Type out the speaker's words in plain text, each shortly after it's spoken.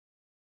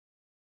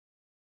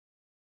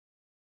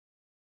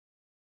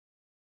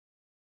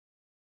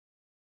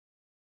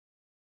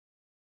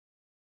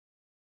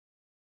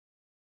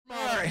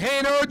right,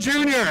 Hano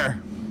Jr.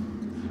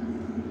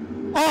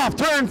 Off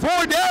turn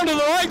 4 down to the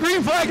right.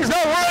 Green flag is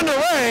now well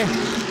underway.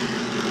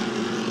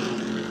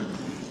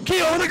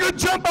 Keel with a good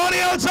jump on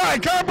the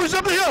outside. Car pushes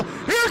up the hill.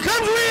 Here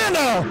comes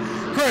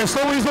Riendo. Chris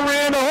Louise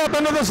Riendo up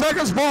into the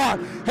second spot.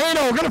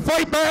 Hano going to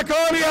fight back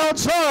on the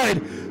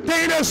outside.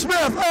 Dana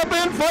Smith up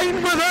and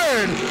fighting for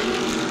third.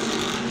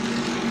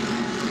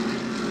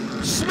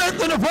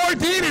 Smith in the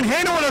 14 and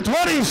Hano in the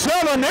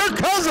 27. They're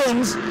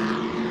cousins.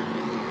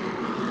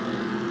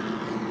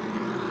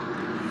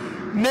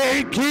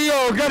 Nate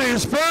Keogh got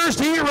his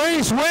first heat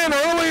race win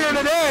earlier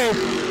today.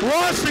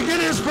 Wants to get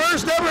his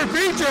first ever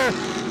feature.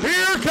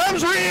 Here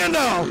comes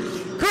Riendo.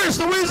 Chris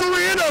the Weasel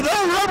Riendo.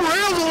 They'll rub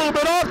rails a little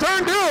bit off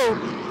turn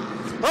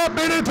 2. Up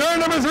into turn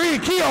number 3.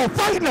 Keogh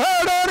fighting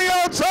hard on the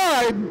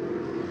outside.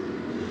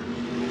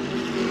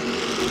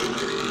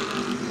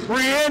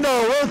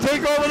 Riendo will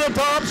take over the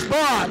top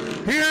spot.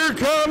 Here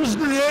comes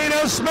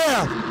Dana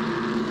Smith.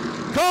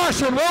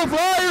 Caution, low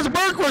flyers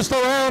Berquist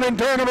around in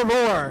turn number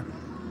 4.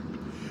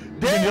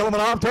 Dan Gilliman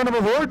off turn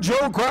number 4.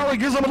 Joe Crowley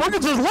gives him a look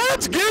and says,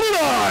 let's get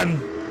it on.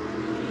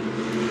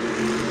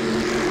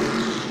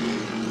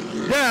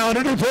 Down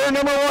into turn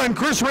number 1.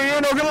 Chris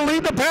Riendo going to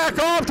lead the pack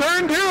off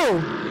turn 2.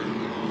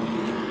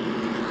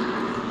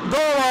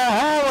 Dola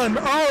Holland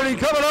already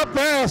coming up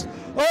fast.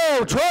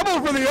 Oh,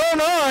 trouble for the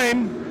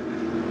 09.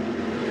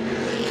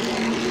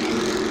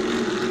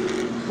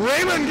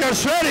 Raymond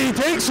Gassetti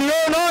takes the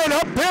 09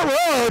 up pit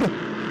road.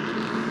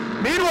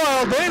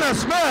 Meanwhile, Dana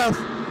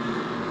Smith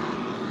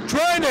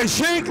trying to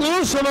shake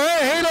loose from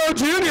Hano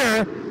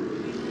Jr.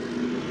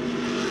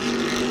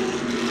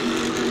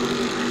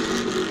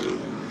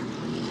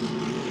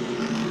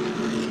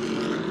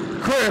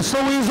 Chris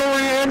Louise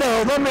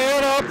Riendo, the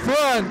man up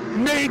front.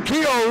 Nate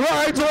Keogh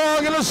rides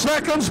along in the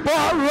second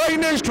spot, right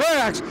in his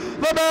tracks.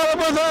 The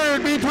battle for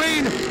third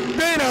between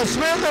Dana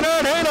Smith and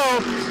Ed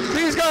Hano.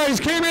 These guys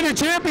came into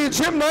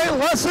championship night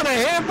less than a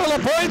handful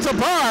of points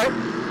apart.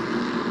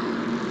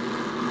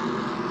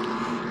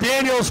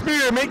 Daniel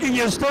Spear making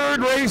his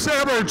third race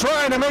ever,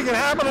 trying to make it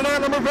happen in that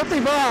number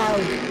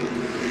 55.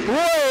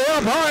 Way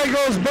up high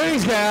goes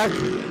Bazak.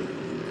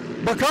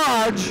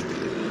 Bacage.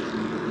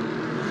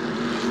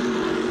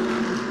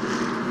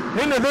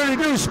 Into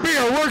 32,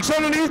 Spear works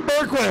underneath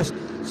Berquist.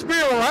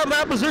 Spear will have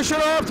that position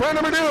off turn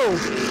number 2.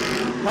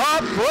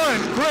 Up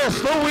front, Chris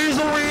the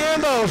Weasel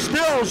Riendo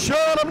still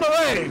showing him the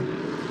way.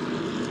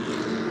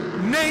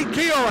 Nate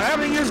Keogh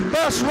having his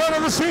best run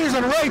of the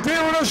season right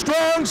there with a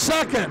strong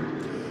second.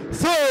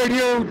 Third,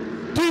 your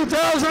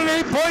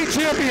 2008 point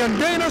champion,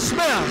 Dana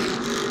Smith.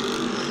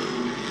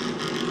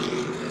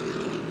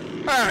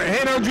 All right,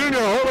 Hano Jr.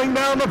 holding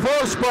down the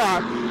 4th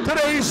spot.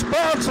 Today's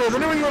sponsor, the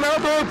New England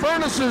Outdoor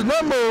Furnaces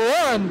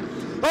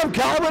 #1 of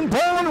Calvin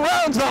Poland,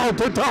 rounds out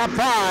to top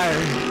 5.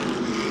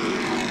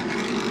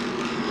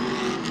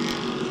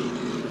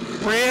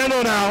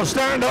 Riendo now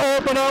starting to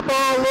open up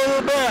a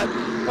little bit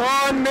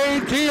on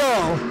Nate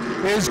Keogh.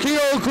 Is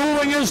Keogh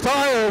cooling his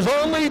tires?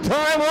 Only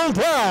time will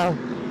tell.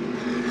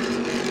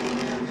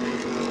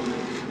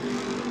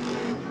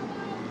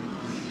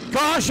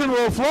 Caution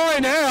will fly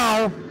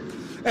now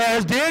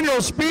as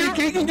Daniel Spear,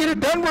 he can get it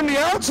done from the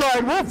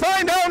outside. We'll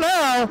find out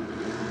now.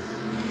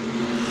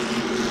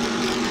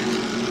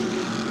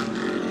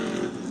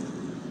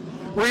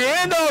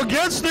 Riendo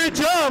gets the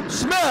jump.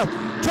 Smith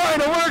trying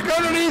to work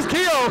underneath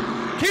Keogh.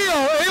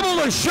 Keogh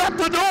able to shut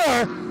the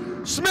door.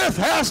 Smith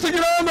has to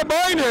get on the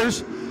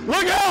binders.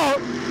 Look out.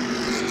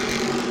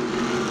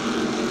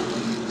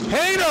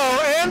 Hano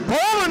and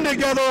Poland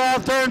together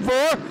off turn 4.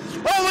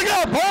 Oh, look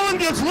out. Poland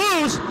gets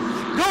loose.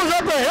 Goes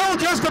up the hill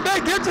just a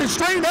bit, gets it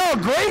straightened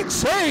out. Great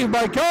save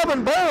by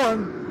Calvin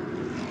Bowen.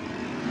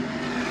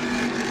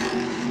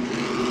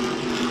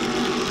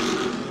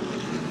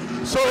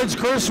 So it's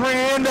Chris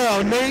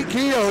Riendo, Nate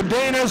Keogh,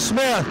 Dana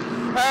Smith,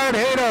 Ed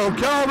Hano,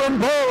 Calvin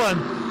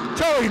Bowen,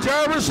 Joey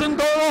Jarvis, and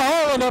Dola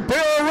Holland, a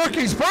pair of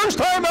rookies. First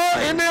time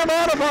out in their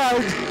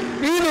modifieds,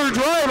 either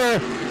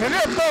driver, and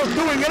they're both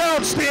doing an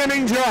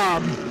outstanding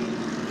job.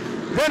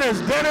 Then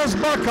it's Dennis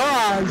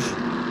Bacage,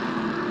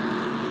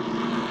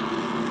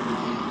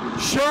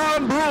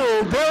 Sean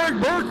Brule, Derek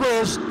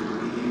Berquist,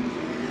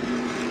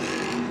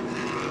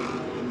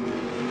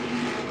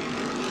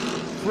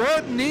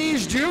 Fred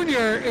Nees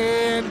Jr.,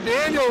 and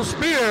Daniel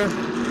Spear.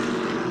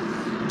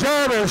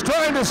 Jarvis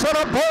trying to set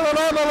up Poland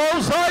on the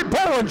low side.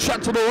 Poland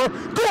shuts the door,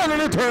 going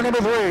into turn number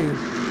 3.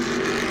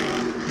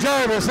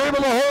 Jarvis able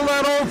to hold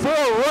that 04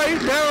 right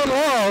down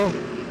low.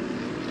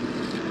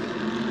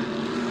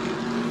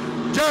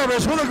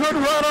 Jarvis with a good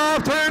run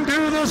off turn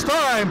 2 this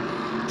time.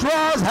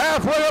 Draws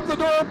halfway up the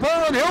door.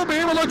 Poland, he'll be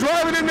able to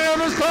drive it in there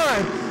this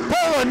time.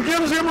 Poland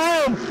gives him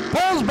room,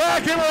 pulls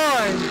back in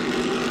line.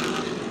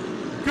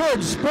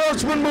 Good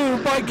sportsman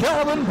move by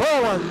Calvin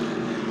Poland.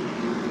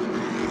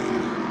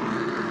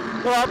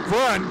 Up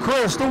front,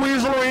 Chris the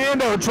Weasel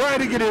Riendo trying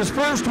to get his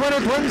first win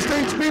at Twin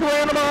State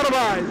Speedway in the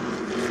modified.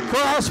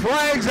 Cross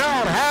flags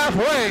out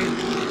halfway.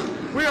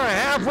 We are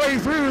halfway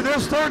through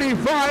this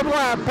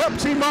 35-lap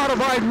Pepsi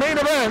modified main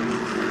event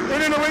in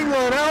the New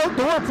England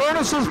Outdoor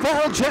Furnaces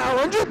Fall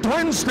Challenge at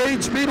Twin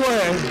State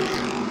Speedway.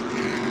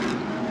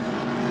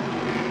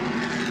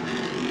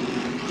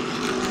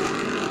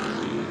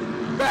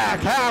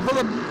 Back half of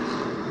the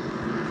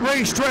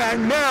racetrack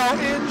now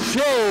in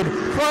shade.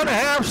 Front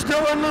half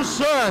still in the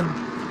sun.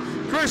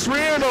 Chris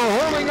Riando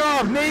holding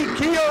off Nate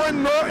Keogh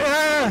and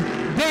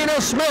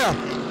Dana Smith.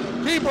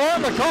 Keep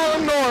on the call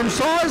him Norm.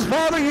 Saw his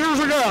father years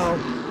ago.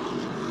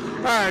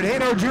 All right,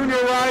 Hano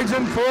Jr. rides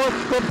in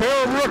fourth. The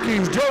pair of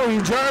rookies,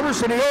 Joey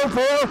Jarvis in the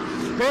 04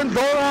 and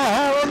Dora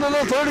Holland in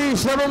the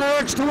 37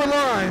 next to a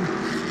line.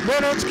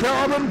 Then it's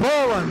Calvin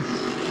Poland,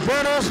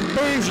 Dennis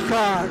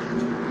Beishcott,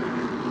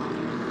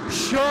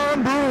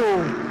 Sean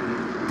Brew,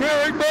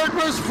 Derek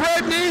Berquist,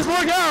 Fred Nees,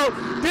 look out!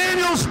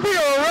 Daniel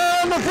Spear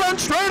around the front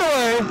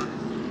straightaway.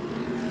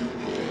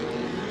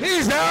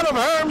 He's out of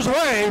harm's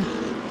way.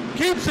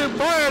 Keeps it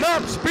fired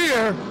up,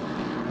 Spear.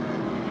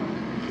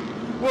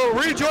 Will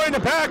rejoin the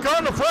pack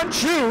on the front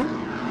chute.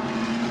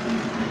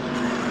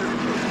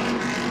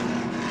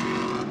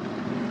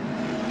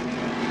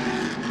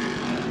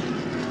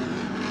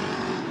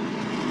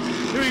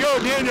 Here we go,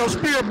 Daniel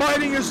Spear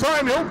biding his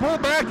time. He'll pull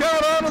back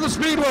out onto the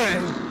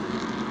speedway.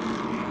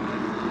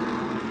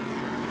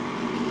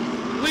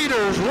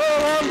 Leaders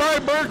roll on by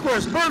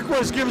Berquist.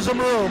 Berquist gives him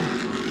room.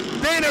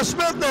 Dana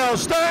Smith now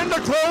starting to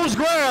close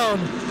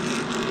ground.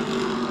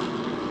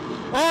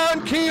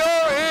 On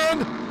Keogh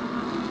and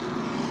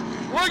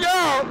look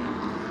out.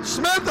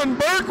 Smith and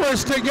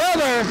Berquist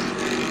together.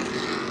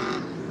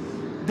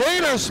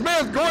 Dana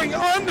Smith going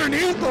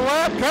underneath the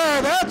lap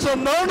car. That's a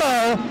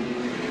no-no.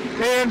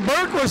 And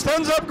Berquist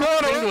ends up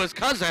going into his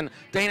cousin,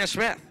 Dana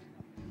Smith.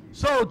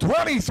 So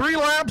 23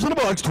 laps in the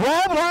books,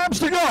 12 laps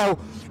to go.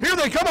 Here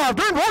they come off.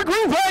 Turn 4,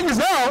 green flag is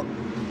out.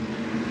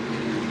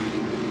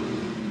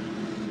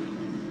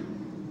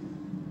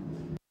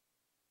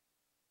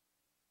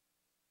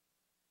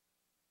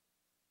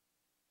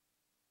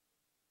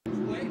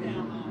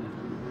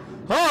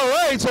 All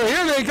right, so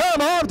here they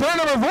come off turn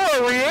number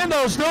 4.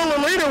 Riando still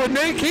the leader with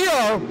Nate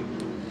Keogh.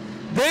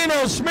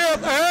 Dana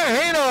Smith,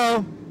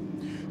 Hano,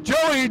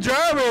 Joey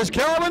Jarvis,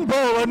 Calvin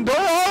Poland.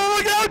 Oh,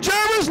 look out,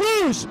 Jarvis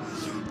loose.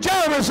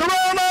 Jarvis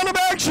around on the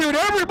back chute.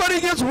 Everybody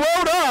gets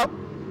rode up.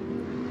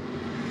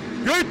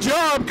 Good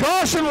job.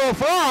 Caution will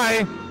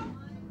fly.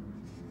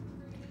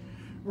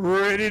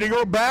 Ready to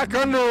go back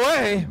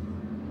underway.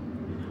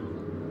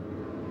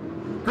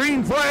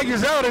 Green flag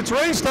is out. It's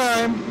race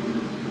time.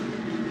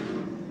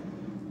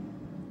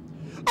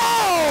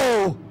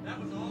 Oh! That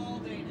was all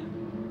Dana.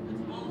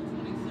 That's all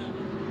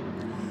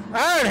 27. All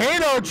right,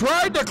 Hano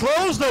tried to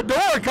close the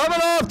door coming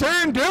off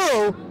turn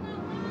 2.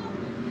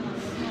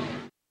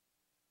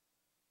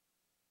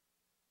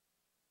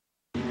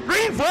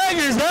 Green flag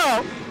is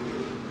out.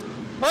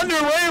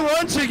 Underway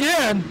once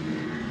again.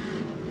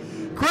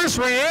 Chris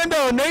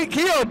Riando, Nate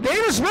Keogh,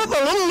 Dana Smith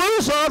a little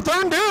loose off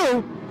turn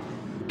 2.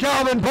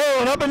 Calvin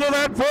Poland up into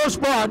that 4th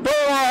spot. Dora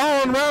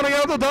Holland rounding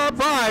out the top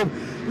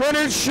 5. Then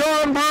it's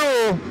Sean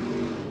Brew.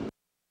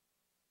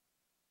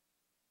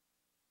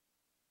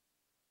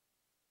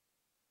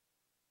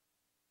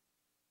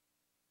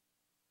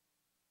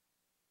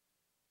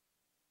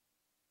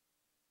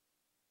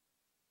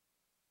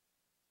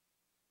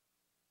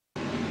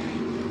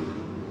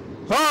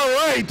 All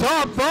right,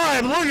 top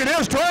 5. Look at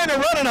this, trying to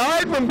run and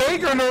hide from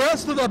Baker and the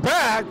rest of the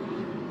pack.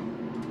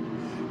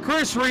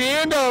 Chris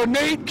Riando,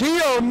 Nate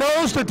Keogh,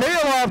 nose to tail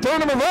off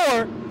turn number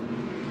 4.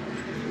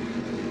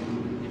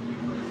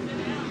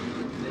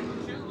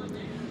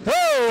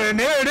 Oh, and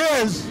there it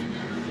is.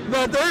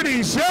 The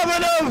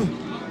 37 of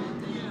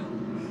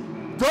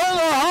Dora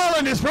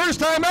Holland, his first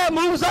time out,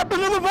 moves up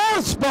into the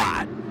 4th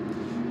spot.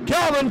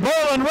 Calvin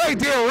Poland right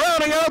there,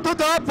 rounding out the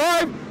top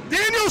 5.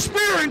 Daniel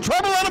Spear in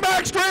trouble on the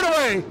back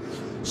straightaway.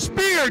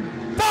 Spear,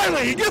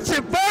 finally, he gets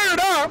it fired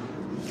up.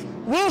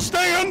 Will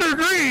stay under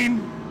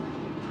green.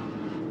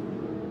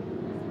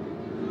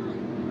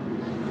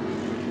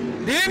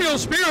 Daniel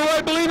Spear, who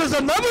I believe is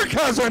another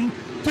cousin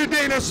to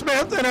Dana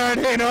Smith and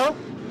Hano.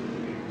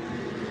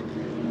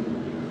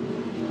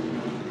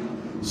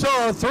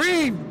 So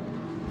 3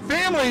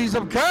 families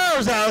of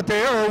cars out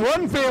there, or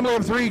 1 family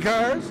of 3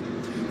 cars.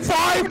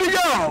 5 to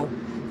go.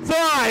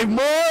 5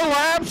 more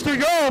laps to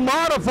go.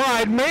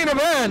 Modified main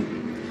event.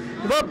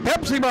 The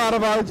Pepsi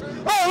modifieds.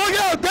 Oh, look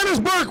out, Dennis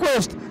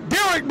Berquist.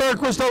 Derek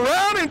Berquist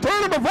around in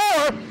turn number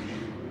 4.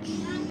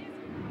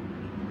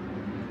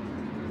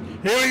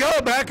 Here we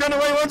go, back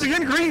underway once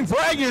again. Green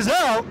flag is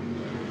out.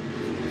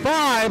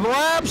 5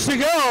 laps to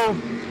go.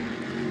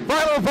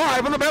 Final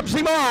 5 on the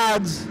Pepsi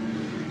mods.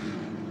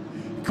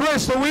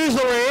 Chris the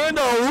Weasel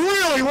Riando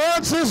really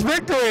wants this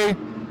victory.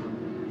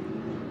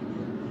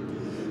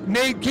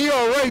 Nate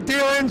Keogh right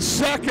there in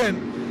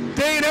 2nd.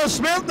 Dana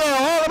Smith now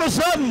all of a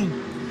sudden.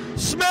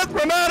 Smith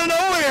from out of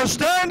nowhere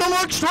starting to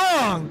look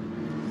strong.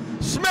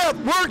 Smith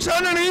works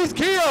underneath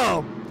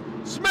Keogh.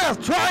 Smith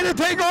trying to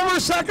take over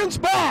 2nd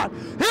spot.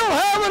 He'll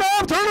have it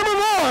off turn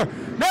number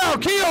 4. Now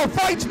Keogh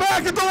fights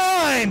back at the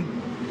line.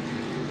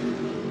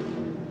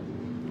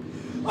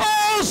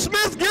 Oh,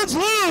 Smith gets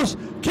loose.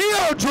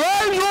 Keogh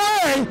drives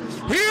away.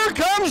 Here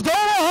comes Dola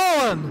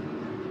Holland.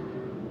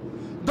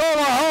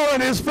 Dola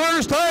Holland, his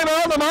first time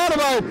on the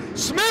mountain.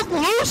 Smith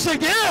loose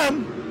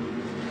again.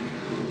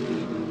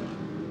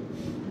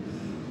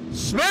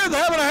 Smith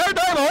having a hard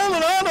time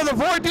holding on to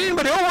the 14,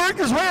 but he'll work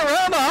his way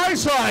around the high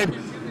side.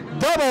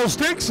 Double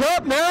sticks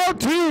up now,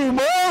 2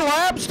 more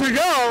laps to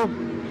go.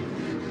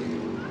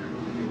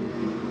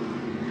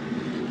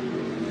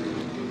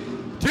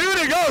 2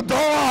 to go.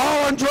 Dola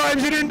Holland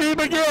drives it in deep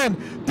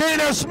again.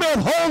 Dana Smith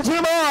holds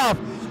him off.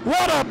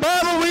 What a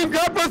battle we've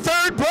got for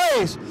third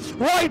place.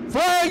 White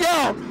flag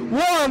out.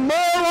 1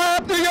 more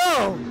lap to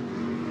go.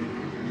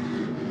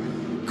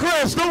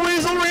 Chris the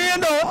Weasel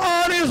Riendo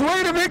on his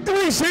way to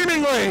victory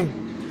seemingly.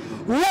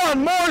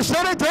 1 more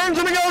set of turns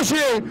to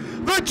negotiate.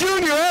 The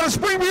junior out of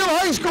Springfield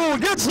High School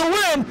gets the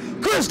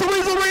win. Chris the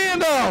Weasel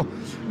Riendo.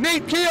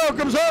 Nate Keogh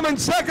comes home in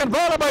second,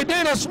 followed by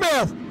Dana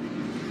Smith.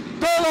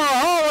 Dola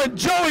Holland,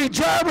 Joey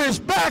Jarvis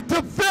back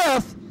to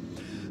 5th.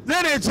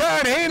 Then it's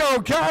Ed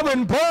Hano,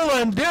 Calvin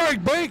Poland,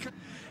 Derek Baker.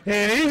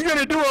 And he's going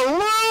to do a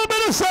little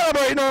bit of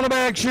celebrating on the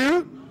back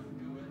chute.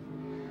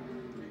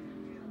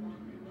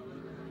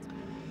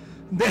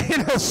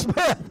 Dana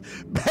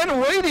Smith, been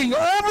waiting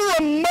over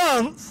a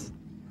month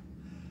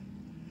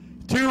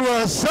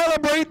to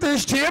celebrate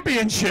this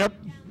championship.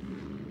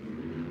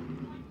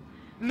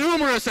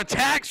 Numerous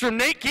attacks from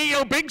Nate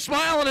Keogh, big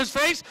smile on his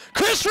face.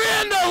 Chris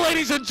Riendo,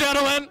 ladies and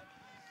gentlemen.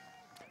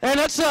 And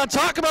let's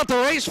talk about the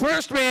race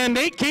first, man.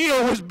 Nate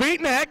Keogh was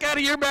beating the heck out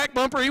of your back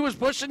bumper. He was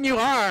pushing you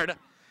hard.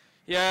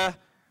 Yeah,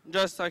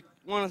 just I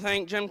want to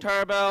thank Jim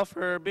Tarbell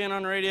for being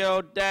on the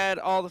radio, Dad,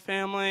 all the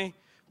family,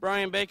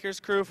 Brian Baker's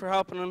crew for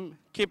helping him,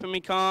 keeping me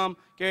calm,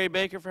 Gary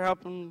Baker for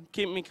helping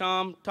keep me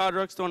calm, Todd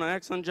Rook's doing an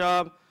excellent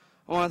job.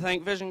 I want to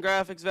thank Vision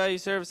Graphics, Value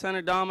Service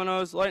Center,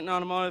 Domino's, Lighton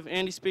Automotive,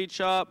 Andy Speed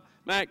Shop,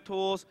 Mac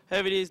Tools,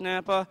 Heavy D's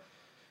Napa,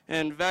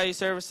 and Value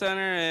Service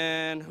Center,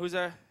 and who's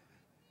there?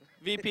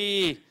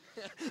 VPE.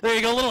 There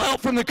you go, a little help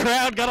from the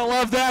crowd. Gotta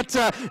love that.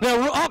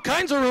 Now, all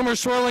kinds of rumors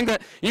swirling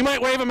that you might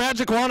wave a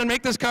magic wand and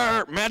make this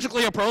car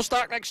magically a pro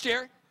stock next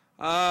year.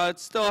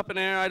 It's still up in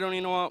the air. I don't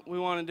even know what we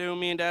want to do.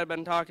 Me and Dad have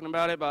been talking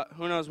about it, but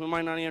who knows? We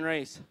might not even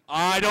race.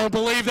 I don't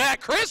believe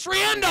that. Chris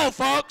Riendo,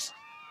 folks.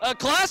 A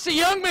classy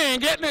young man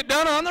getting it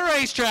done on the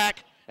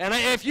racetrack. And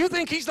if you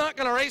think he's not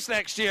going to race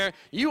next year,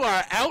 you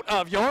are out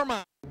of your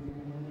mind.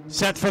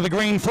 Set for the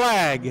green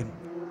flag.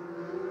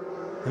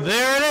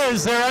 There it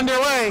is. They're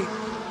underway.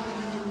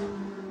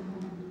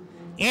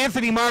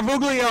 Anthony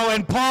Marvuglio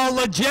and Paul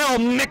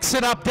Legel mix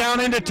it up down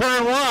into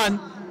turn 1.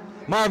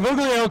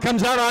 Marvuglio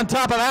comes out on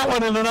top of that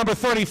one in the number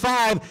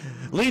 35,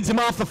 leads him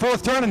off the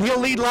 4th turn, and he'll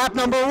lead lap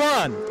number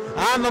 1.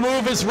 On the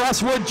move is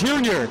Russ Wood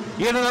Jr.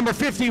 in the number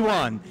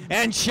 51,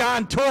 and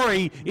Sean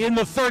Torrey in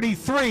the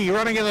 33,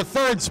 running in the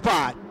 3rd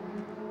spot.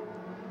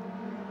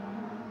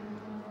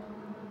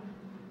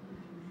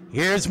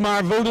 Here's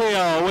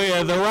Marvuglio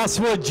with the Russ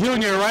Wood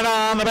Jr.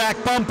 right on the back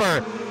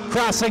bumper,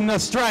 crossing the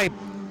stripe.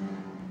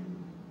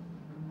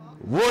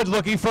 Wood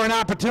looking for an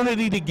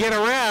opportunity to get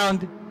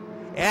around,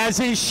 as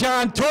is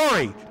Sean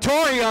Torrey.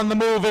 Torrey on the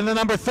move in the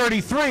number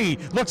 33,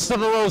 looks to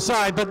the low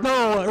side, but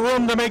no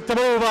room to make the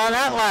move on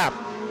that lap.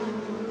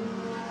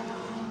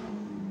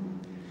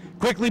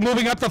 Quickly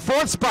moving up the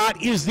 4th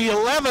spot is the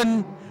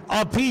 11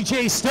 of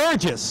P.J.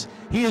 Sturgis.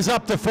 He is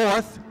up to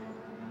 4th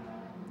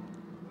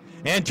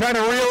and trying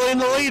to reel in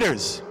the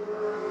leaders.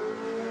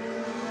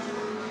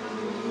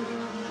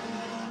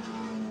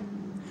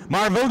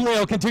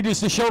 Marvuglio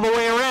continues to show the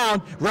way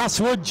around. Russ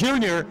Wood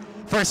Jr.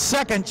 for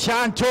 2nd,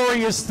 Sean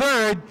Torrey is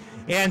 3rd,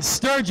 and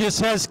Sturgis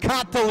has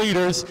caught the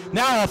leaders.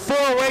 Now a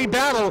 4-way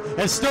battle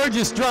as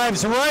Sturgis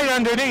drives right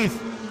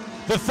underneath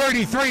the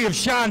 33 of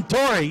Sean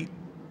Torrey.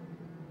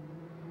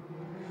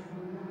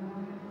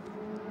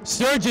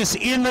 Sturgis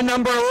in the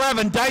number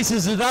 11,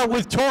 dices it out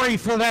with Torrey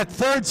for that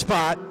 3rd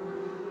spot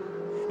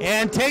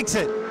and takes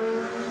it.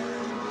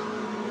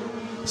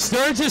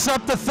 Sturgis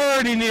up to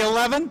 3rd in the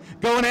 11,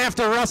 going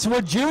after Russ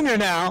Wood Jr.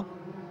 now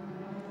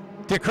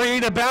to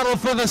create a battle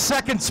for the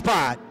 2nd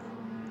spot.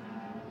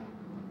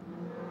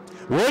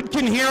 Wood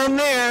can hear him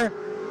there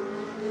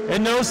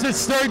and knows that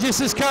Sturgis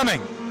is coming.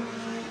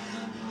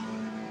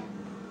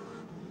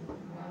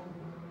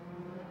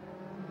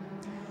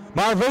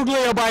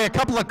 Marvuglio by a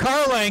couple of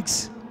car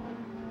lengths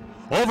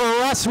over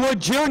Russ Wood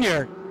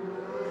Jr.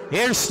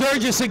 Here's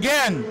Sturgis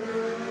again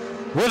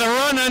with a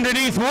run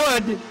underneath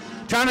Wood,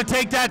 trying to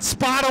take that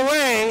spot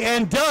away,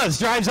 and does.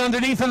 Drives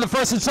underneath in the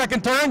 1st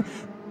and 2nd turn.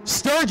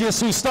 Sturgis,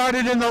 who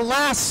started in the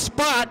last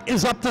spot,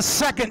 is up to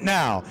 2nd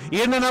now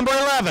in the number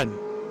 11.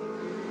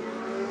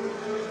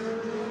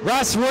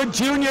 Russ Wood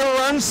Jr.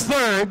 runs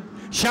 3rd.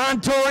 Sean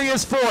Torrey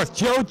is 4th.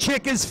 Joe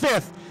Chick is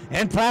 5th.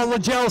 And Paul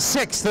Legel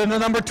 6th in the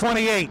number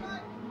 28.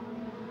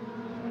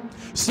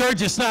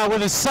 Sturgis now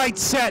with his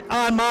sights set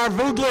on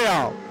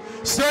Marvuglio.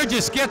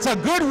 Sturgis gets a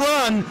good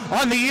run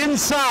on the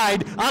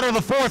inside out of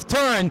the 4th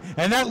turn,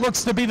 and that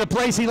looks to be the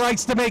place he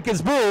likes to make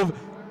his move.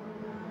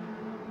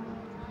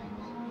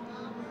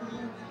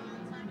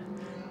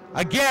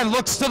 Again,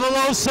 looks to the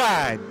low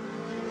side.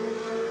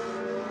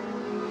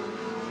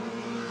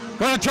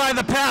 Going to try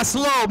the pass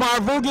low.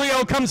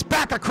 Marvuglio comes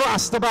back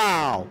across the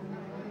bow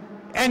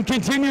and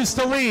continues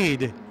to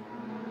lead.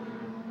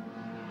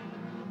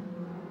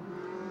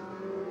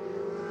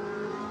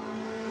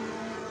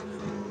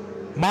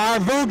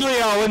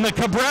 Marvuglio in the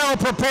Cabral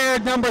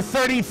prepared number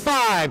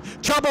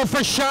 35. Trouble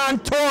for Sean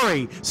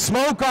Torrey.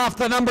 Smoke off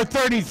the number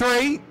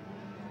 33.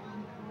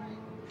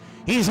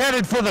 He's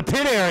headed for the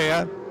pit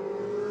area.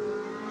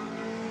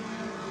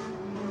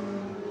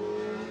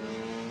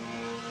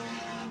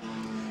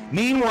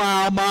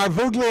 Meanwhile,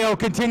 Marvuglio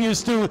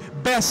continues to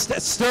best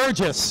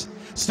Sturgis.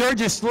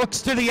 Sturgis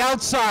looks to the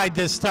outside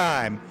this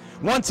time.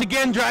 Once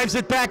again drives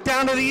it back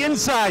down to the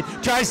inside.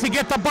 Tries to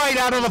get the bite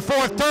out of the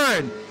fourth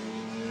turn.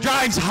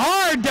 Drives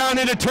hard down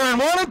into turn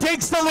one and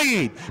takes the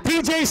lead.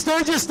 PJ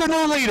Sturgis, the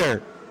new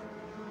leader.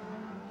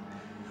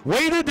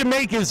 Waited to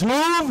make his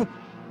move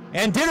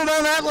and did it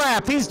on that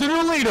lap. He's the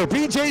new leader.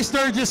 PJ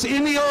Sturgis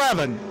in the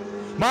 11.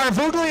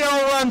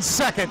 Marvuglio runs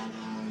second.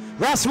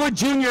 Russ Wood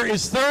Jr.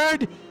 is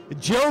third.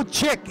 Joe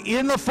Chick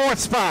in the fourth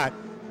spot.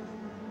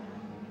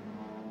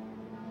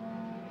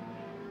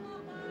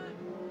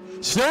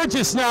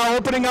 Sturgis now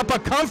opening up a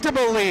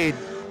comfortable lead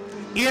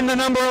in the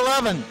number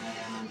 11.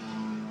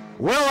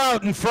 Well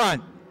out in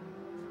front.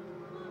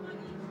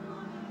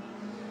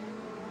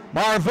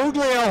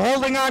 Marvuglio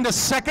holding on to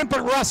second,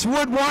 but Russ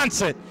Wood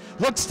wants it.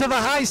 Looks to the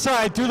high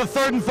side through the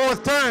third and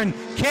fourth turn.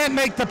 Can't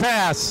make the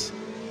pass.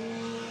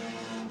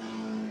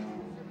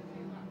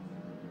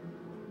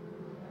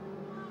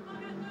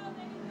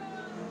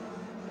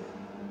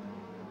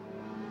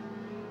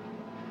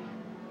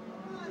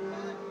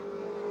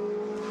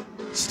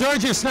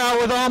 Sturgis now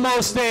with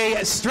almost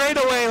a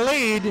straightaway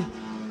lead.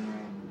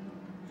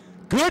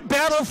 Good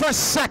battle for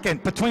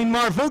second between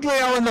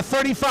Marvuglio in the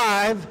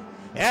 35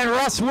 and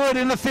Russ Wood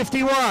in the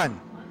 51.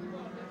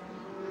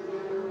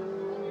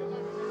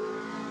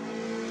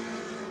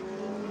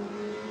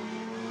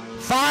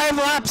 Five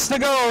laps to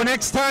go,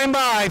 next time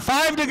by,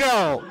 5 to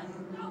go.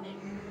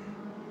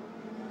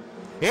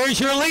 Here's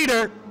your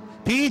leader,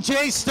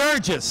 PJ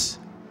Sturgis,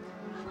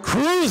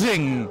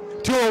 cruising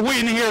to a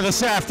win here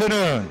this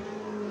afternoon.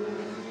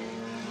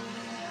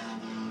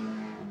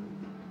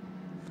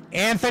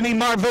 Anthony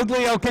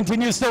Marvuglio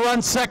continues to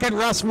run second.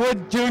 Russ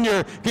Wood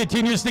Jr.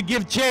 continues to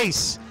give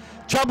chase.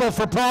 Trouble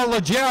for Paul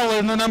Legel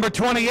in the number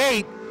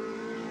 28,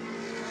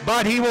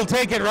 but he will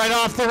take it right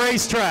off the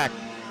racetrack.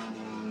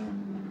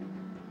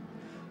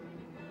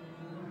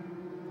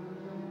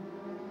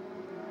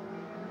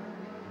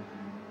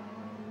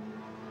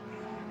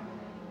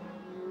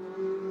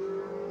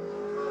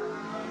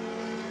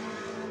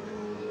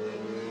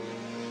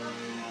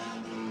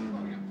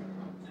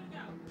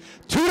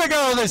 Two to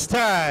go this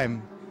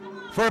time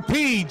for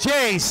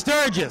P.J.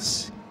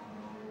 Sturgis.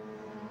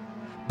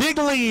 Big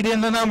lead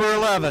in the number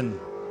 11.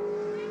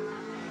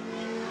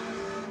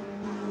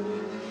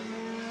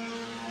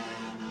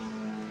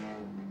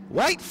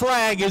 White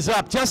flag is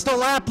up. Just a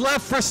lap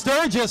left for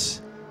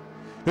Sturgis,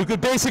 who could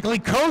basically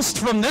coast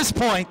from this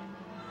point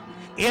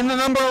in the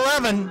number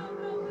 11.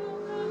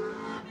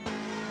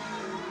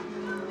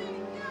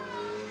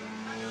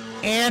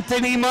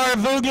 Anthony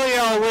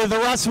Marvuglio with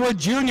Russ Wood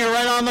Jr.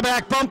 right on the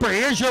back bumper.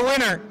 Here's your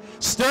winner.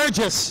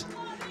 Sturgis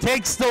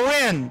takes the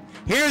win.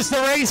 Here's the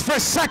race for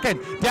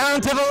second,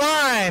 down to the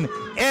line,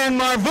 and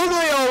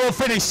Marvuglio will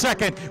finish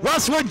second.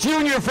 Russ Wood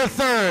Jr. for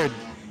third,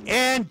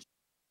 and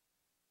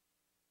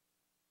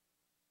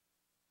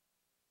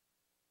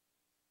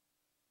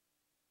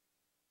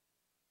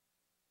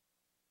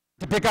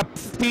to pick up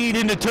speed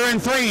into turn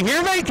 3.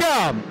 Here they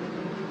come.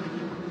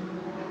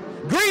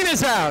 Green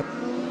is out.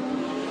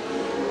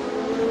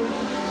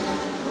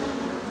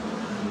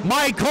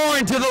 Mike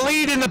Horn to the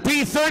lead in the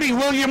P30.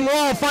 William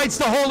Wall fights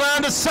to hold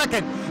on to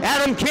second.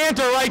 Adam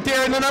Cantor right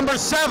there in the number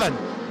 7.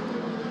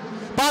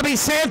 Bobby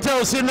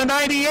Santos in the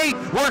 98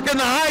 working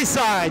the high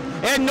side.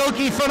 And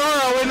Noki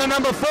Fenoro in the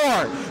number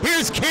 4.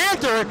 Here's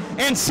Cantor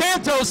and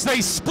Santos. They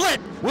split.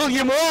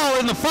 William Wall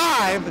in the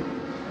 5.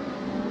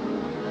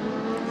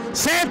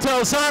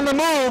 Santos on the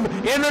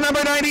move in the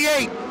number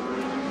 98.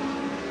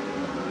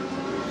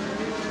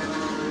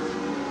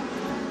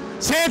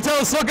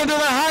 Santos looking to the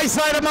high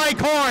side of Mike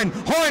Horn.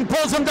 Horn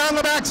pulls him down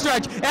the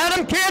backstretch.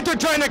 Adam Cantor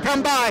trying to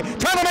come by,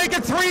 trying to make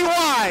it 3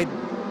 wide.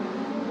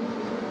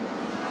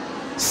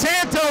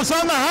 Santos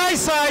on the high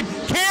side,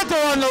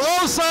 Cantor on the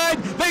low side.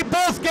 They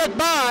both get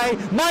by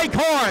Mike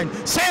Horn.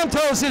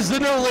 Santos is the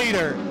new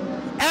leader.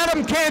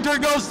 Adam Cantor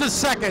goes to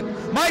second.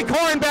 Mike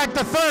Horn back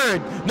to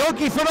third.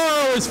 Noki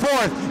Fenoro is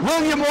fourth.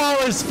 William Wall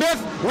is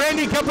fifth.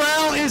 Randy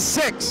Cabral is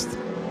sixth.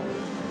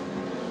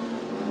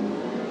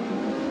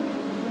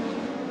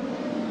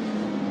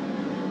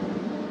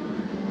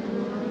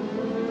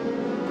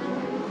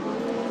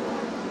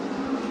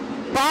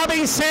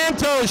 Bobby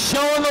Santos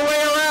showing the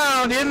way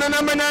around in the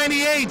number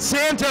 98.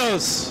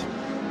 Santos,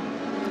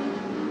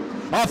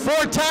 a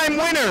 4-time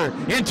winner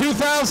in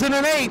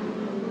 2008.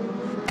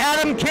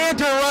 Adam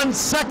Cantor runs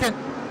second.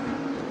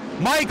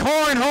 Mike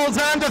Horn holds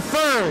on to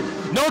third.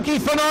 Noki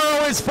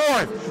Fenoro is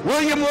fourth.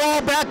 William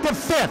Wall back to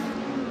fifth.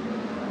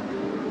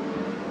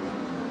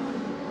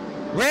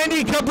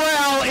 Randy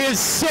Cabral is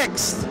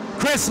 6th.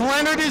 Chris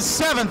Leonard is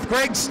 7th.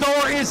 Greg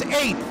Storr is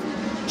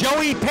 8th.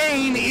 Joey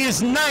Payne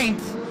is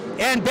 9th.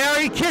 And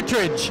Barry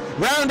Kittredge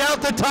round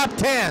out the top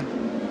 10.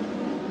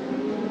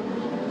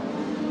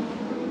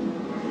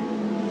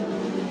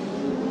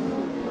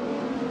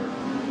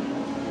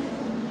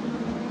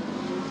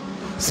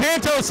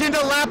 Santos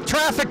into lap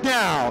traffic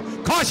now.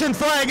 Caution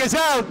flag is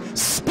out.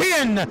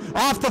 Spin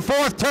off the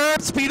 4th turn.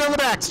 Speed on the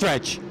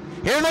backstretch.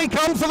 Here they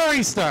come for the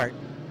restart.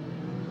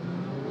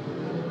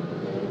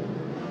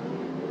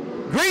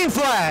 Green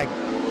flag.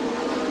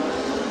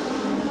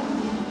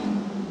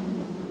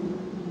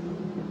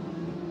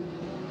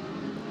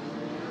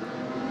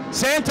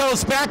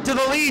 Santos back to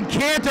the lead.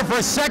 Cantor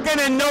for 2nd,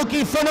 and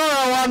Noki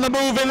Finoro on the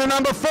move in the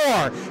number 4.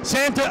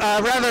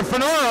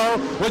 Finoro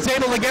was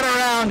able to get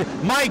around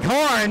Mike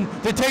Horn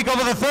to take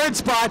over the 3rd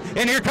spot,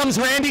 and here comes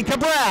Randy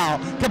Cabral.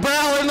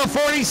 Cabral in the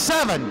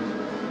 47.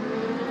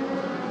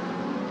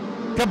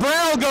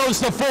 Cabral goes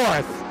to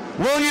 4th.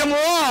 William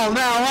Wall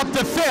now up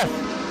to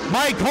 5th.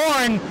 Mike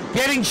Horn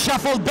getting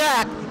shuffled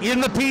back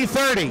in the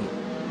P30.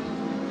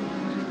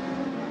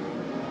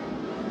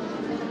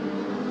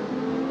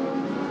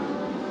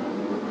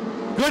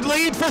 Good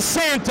lead for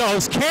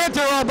Santos.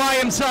 Cantor all by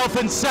himself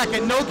in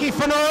 2nd. Noki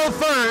Finoro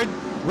 3rd.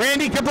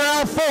 Randy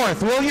Cabral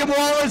 4th. William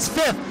Wall is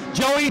 5th.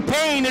 Joey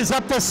Payne is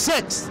up to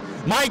 6th.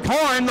 Mike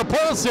Horn, the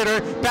pole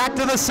sitter, back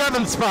to the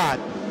 7th spot.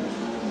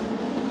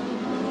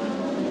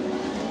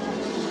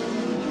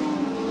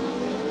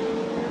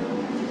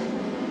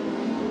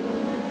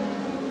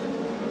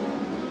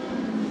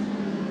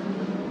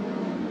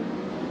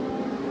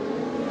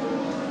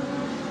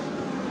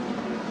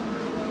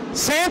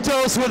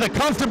 Santos with a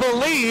comfortable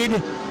lead,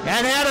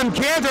 and Adam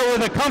Cantor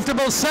with a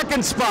comfortable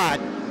 2nd spot.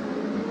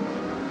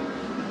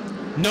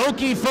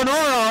 Noki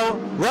Finoro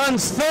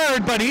runs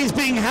 3rd, but he's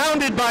being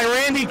hounded by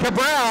Randy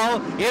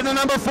Cabral in the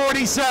number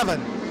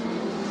 47.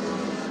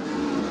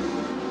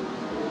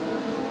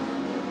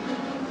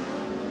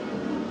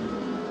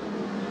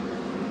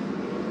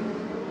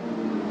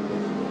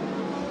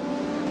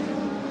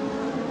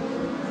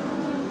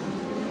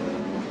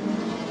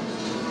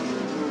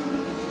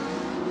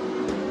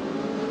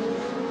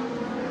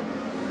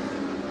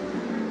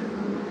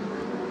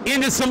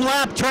 Into some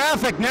lap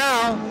traffic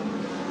now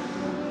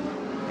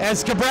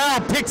as Cabral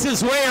picks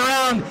his way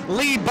around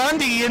Lee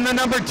Bundy in the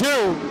number 2.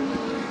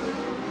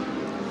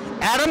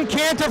 Adam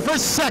Cantor for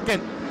 2nd.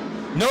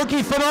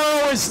 Noki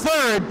Finoro is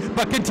 3rd,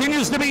 but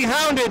continues to be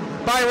hounded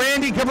by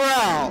Randy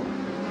Cabral.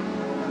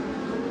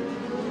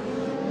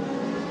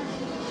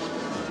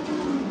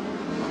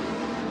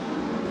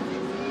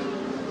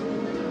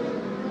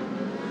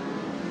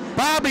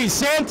 Bobby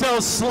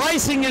Santos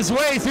slicing his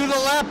way through the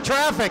lap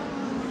traffic.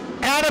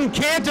 Adam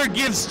Cantor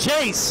gives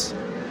chase.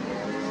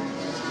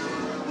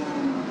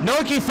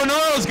 Noki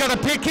Finoro's got to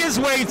pick his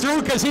way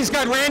through because he's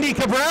got Randy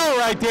Cabral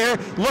right there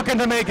looking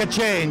to make a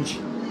change.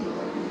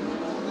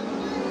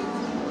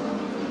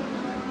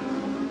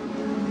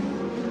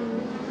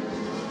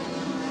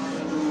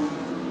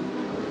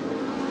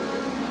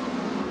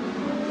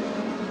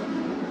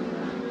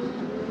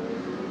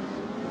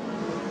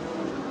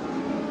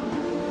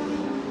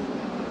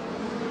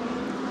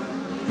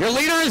 Your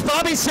leader is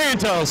Bobby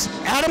Santos.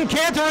 Adam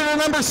Cantor in the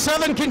number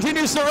 7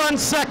 continues to run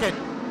 2nd.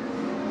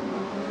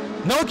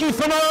 Noki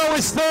Finoro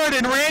is 3rd,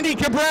 and Randy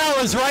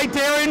Cabral is right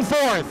there in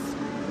 4th.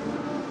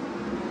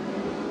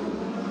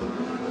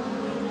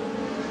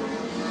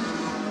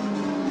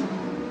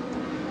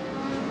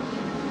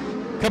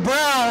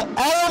 Cabral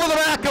all over the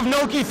back of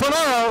Noki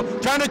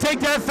Finoro, trying to take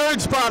that 3rd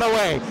spot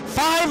away.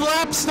 5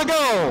 laps to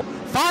go.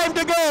 5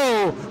 to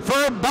go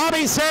for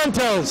Bobby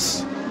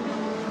Santos.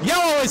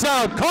 Yellow is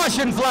out.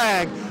 Caution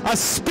flag. A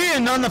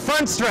spin on the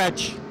front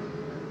stretch.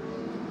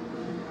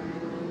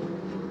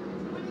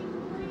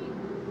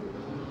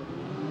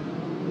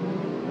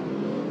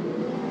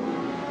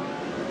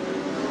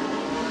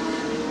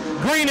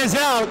 Green is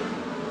out.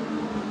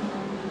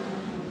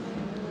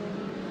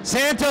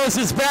 Santos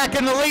is back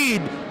in the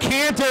lead.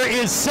 Cantor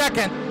is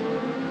 2nd.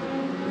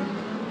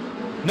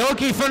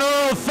 Noki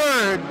Finoro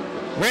 3rd.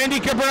 Randy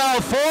Cabral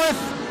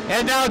 4th.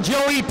 And now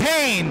Joey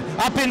Payne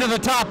up into the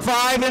top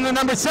 5 in the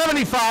number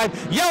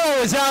 75.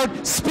 Yellow is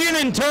out. Spin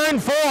in turn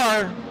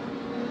 4.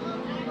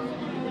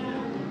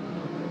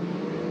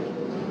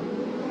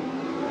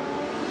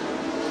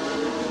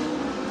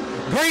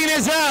 Green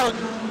is out.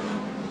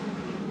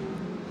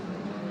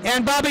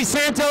 And Bobby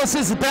Santos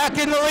is back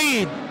in the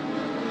lead.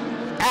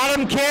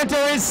 Adam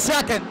Cantor is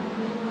 2nd.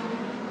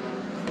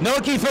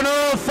 Noki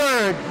Finoro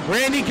 3rd.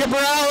 Randy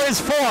Cabral is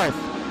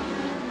 4th.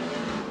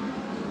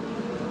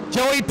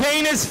 Joey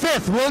Payne is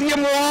 5th.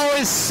 William Wall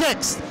is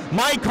 6th.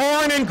 Mike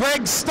Horn and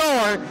Greg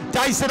Storr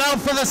dice it out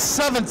for the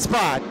 7th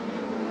spot.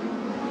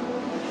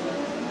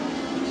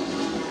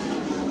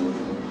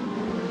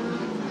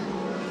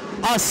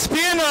 A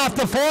spin off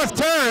the 4th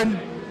turn.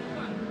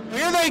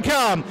 Here they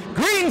come.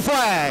 Green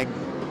flag.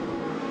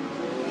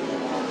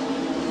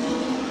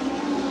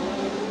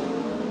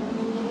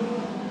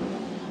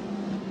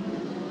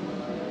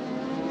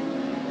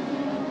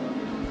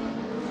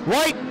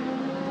 White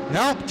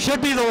Nope,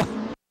 should be the...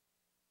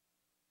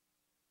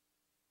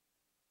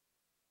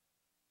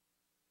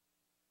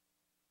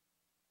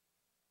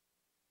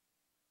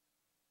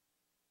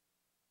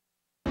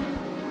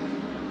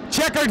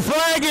 Checkered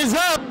flag is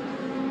up,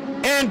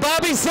 and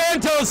Bobby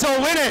Santos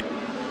will win it.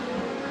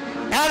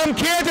 Adam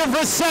Cantor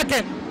for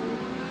second.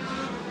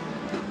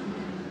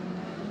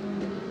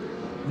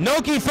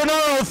 Noki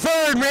Finaro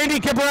third, Randy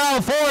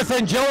Cabral fourth,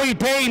 and Joey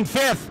Payne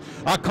fifth.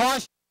 A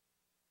caution.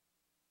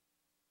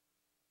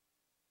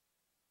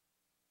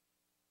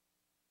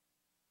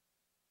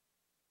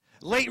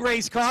 Late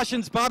race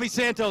cautions. Bobby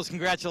Santos,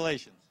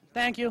 congratulations.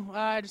 Thank you.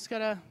 I just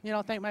gotta,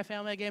 thank my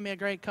family. They gave me a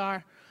great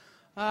car.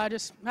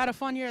 Just had a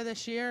fun year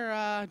this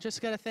year. Just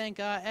gotta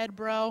thank Ed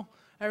Bro,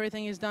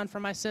 everything he's done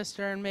for my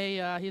sister and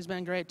me. He's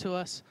been great to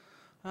us.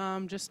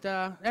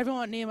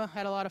 Everyone at NEMA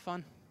had a lot of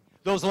fun.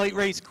 Those late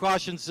race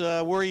cautions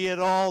worry you at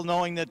all,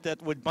 knowing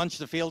that would bunch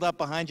the field up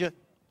behind you?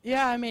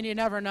 Yeah, I mean, you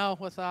never know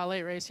with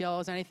late race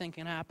yellows. Anything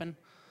can happen.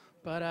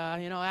 But,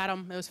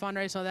 Adam, it was fun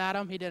racing with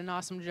Adam. He did an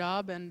awesome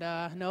job. And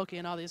Noki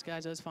and all these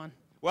guys, it was fun.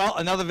 Well,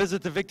 another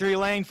visit to Victory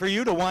Lane for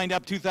you to wind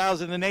up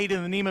 2008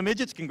 in the NEMA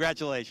Midgets.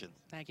 Congratulations.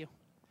 Thank you.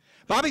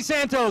 Bobby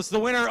Santos, the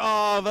winner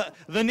of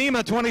the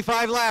NEMA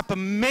 25-lap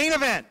main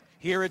event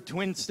here at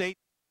Twin State.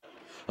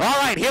 All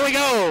right, here we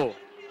go.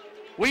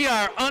 We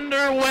are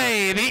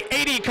underway. The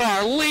 80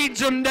 car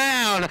leads him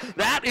down.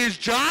 That is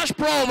Josh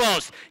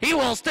Provost. He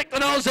will stick the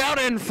nose out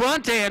in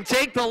front and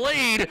take the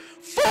lead.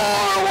 4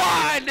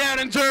 wide down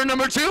in turn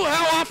number 2.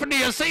 How often do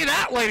you see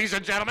that, ladies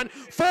and gentlemen?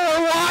 4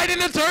 wide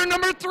into turn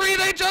number 3.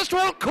 They just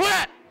won't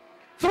quit.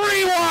 3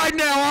 wide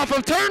now off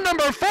of turn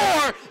number 4.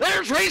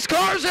 There's race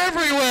cars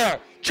everywhere.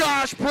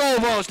 Josh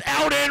Provost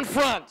out in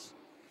front.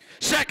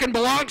 Second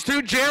belongs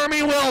to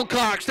Jeremy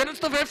Wilcox. Then it's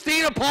the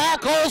 15 of Paul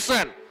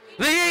Colson.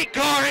 The 8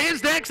 car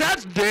is next.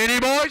 That's Danny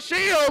Boy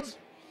Shields.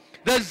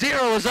 The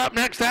 0 is up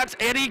next. That's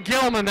Eddie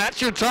Gilman.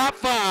 That's your top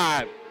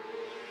 5.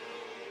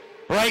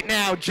 Right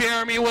now,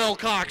 Jeremy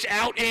Wilcox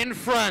out in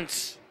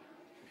front.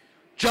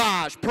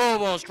 Josh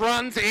Provost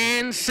runs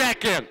in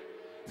second.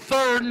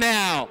 Third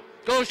now.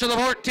 Goes to the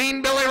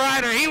 14, Billy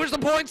Ryder. He was the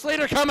points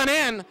leader coming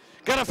in.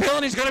 Got a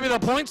feeling he's going to be the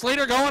points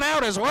leader going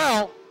out as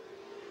well.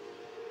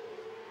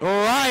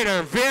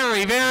 Ryder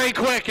very, very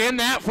quick in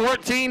that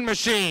 14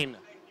 machine.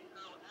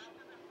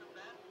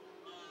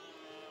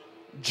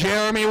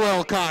 Jeremy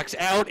Wilcox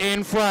out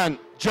in front.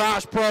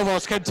 Josh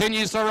Provost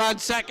continues to run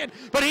second,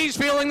 but he's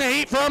feeling the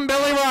heat from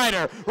Billy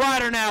Ryder.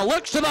 Ryder now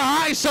looks to the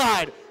high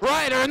side.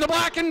 Ryder in the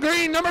black and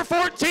green, number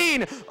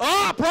 14.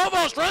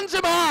 Provost runs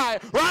him high.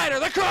 Ryder,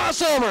 the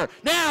crossover.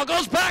 Now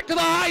goes back to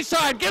the high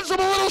side, gives him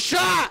a little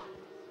shot.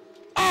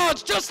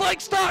 It's just like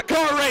stock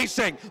car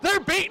racing. They're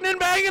beating and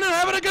banging and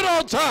having a good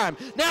old time.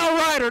 Now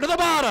Ryder to the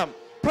bottom.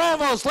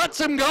 Provost lets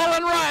him go,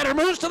 and Ryder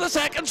moves to the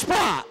second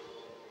spot.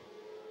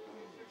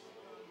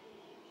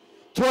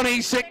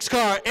 26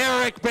 car,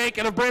 Eric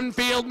Bacon of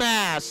Brimfield,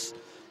 Mass.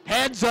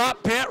 Heads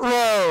up pit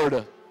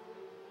road.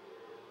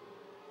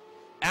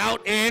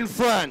 Out in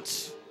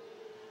front,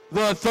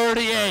 the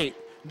 38,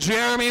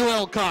 Jeremy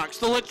Wilcox,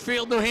 the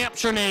Litchfield, New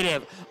Hampshire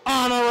native,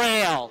 on a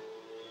rail.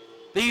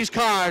 These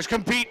cars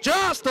compete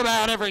just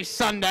about every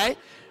Sunday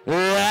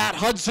at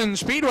Hudson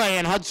Speedway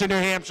in Hudson, New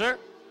Hampshire.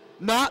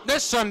 Not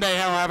this Sunday,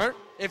 however,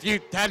 if you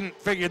hadn't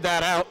figured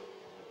that out.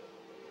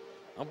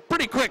 I'm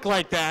pretty quick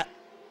like that.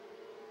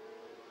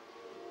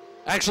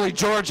 Actually,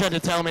 George had to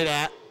tell me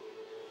that.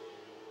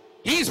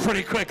 He's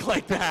pretty quick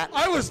like that.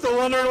 I was still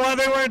wondering why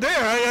they weren't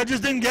there. I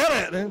just didn't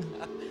get it.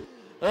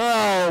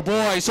 Oh,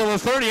 boy. So the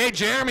 38,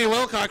 Jeremy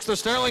Wilcox, the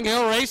Sterling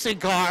Hill Racing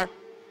car,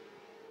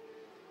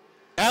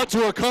 out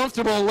to a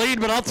comfortable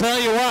lead, but I'll tell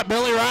you what,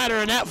 Billy Ryder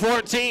in that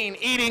 14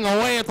 eating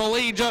away at the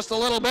lead just a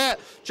little bit.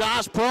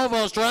 Josh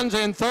Provost runs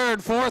in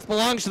third. Fourth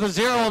belongs to the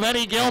 0 of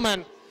Eddie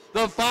Gilman.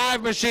 The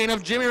 5 machine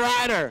of Jimmy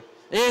Ryder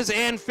is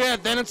in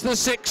fifth. Then it's the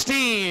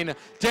 16,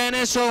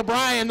 Dennis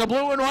O'Brien, the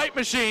blue and white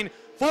machine.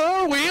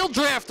 4-wheel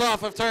drift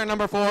off of turn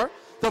number 4.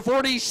 The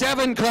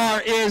 47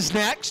 car is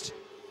next.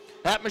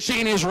 That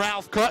machine is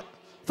Ralph Cook.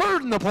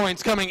 Third in the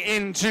points coming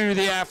into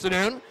the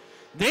afternoon.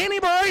 Danny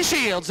Boy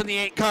Shields in the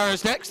 8 car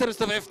is next. Then it's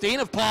the 15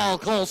 of Paul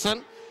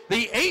Colson.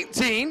 The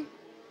 18,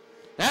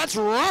 that's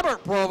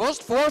Robert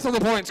Provost. Fourth of the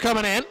points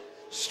coming in.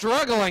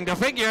 Struggling to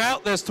figure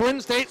out this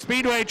Twin State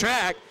Speedway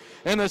track.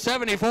 And the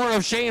 74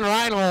 of Shane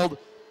Reinhold.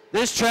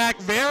 This track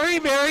very,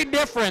 very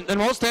different than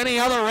most any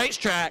other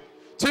racetrack.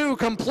 2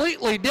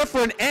 completely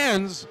different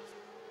ends.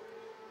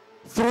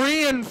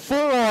 3 and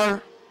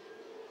 4,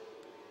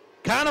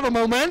 kind of a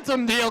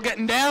momentum deal,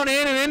 getting down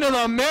in and into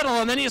the middle,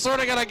 and then you sort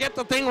of got to get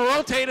the thing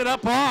rotated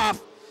up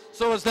off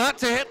so as not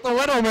to hit the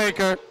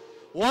Widowmaker.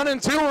 1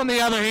 and 2, on the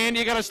other hand,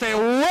 you got to stay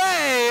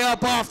way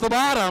up off the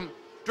bottom,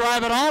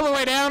 drive it all the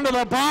way down to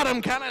the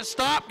bottom, kind of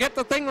stop, get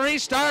the thing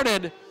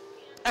restarted,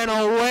 and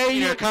away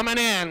you're coming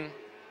in.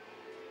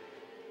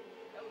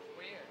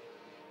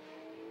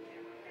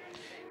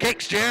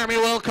 Kicks Jeremy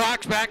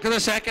Wilcox back to the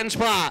second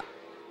spot.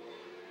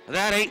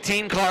 That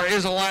 18 car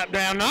is a lap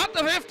down. Not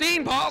the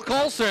 15, Paul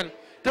Colson.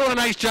 Doing a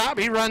nice job.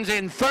 He runs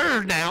in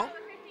third now.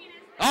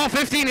 Oh,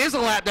 15 is a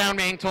lap down,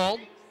 being told.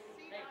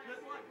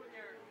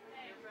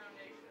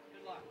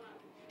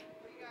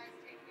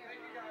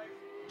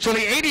 So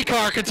the 80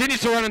 car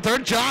continues to run in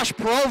third. Josh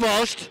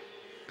Provost.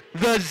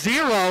 The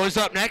 0 is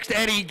up next.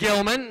 Eddie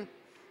Gilman.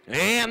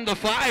 And the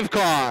 5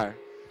 car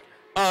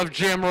of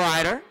Jim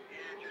Ryder.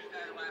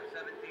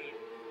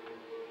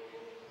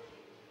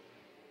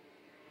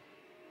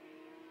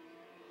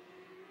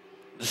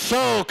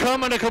 So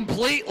coming to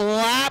complete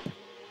lap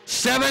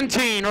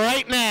 17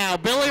 right now.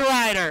 Billy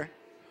Ryder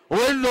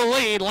with the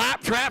lead.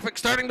 Lap traffic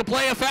starting to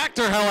play a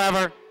factor,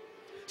 however.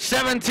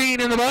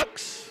 17 in the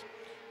books.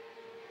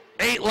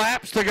 8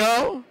 laps to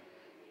go.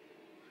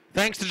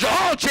 Thanks to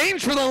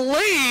change for the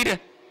lead.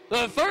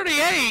 The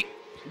 38.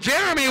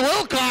 Jeremy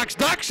Wilcox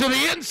ducks to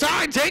the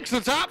inside, takes the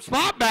top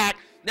spot back.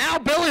 Now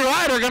Billy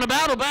Ryder going to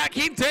battle back.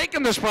 He'd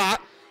taken the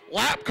spot.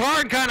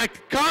 Cars kind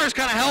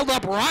of held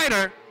up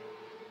Ryder.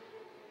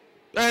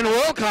 And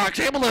Wilcox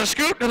able to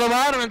scoot to the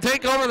bottom and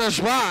take over the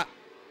spot.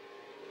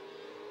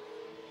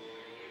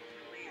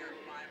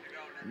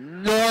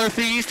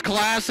 Northeast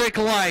Classic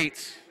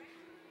Lights.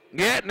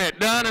 Getting it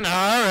done in a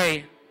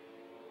hurry.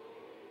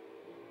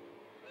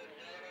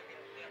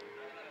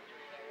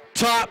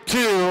 Top 2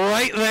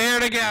 right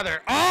there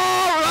together.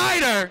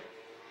 Ryder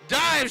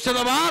dives to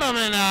the bottom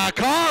and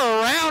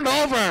car around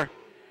over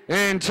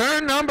in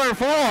turn number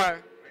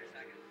 4.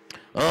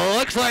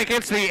 Looks like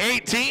it's the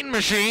 18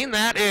 machine.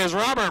 That is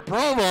Robert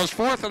Provost,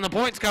 4th in the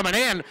points coming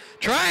in,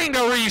 trying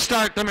to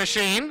restart the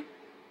machine.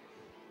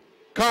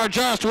 Car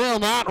just will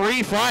not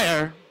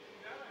refire.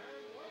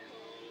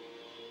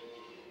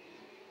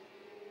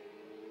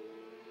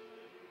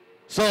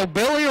 So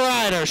Billy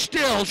Ryder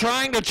still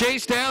trying to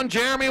chase down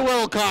Jeremy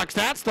Wilcox.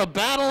 That's the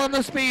battle in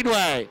the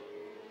Speedway.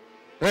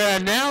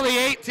 And now the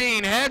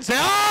 18 heads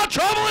out.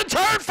 Trouble in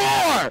turn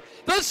 4.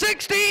 The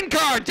 16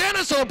 car.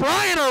 Dennis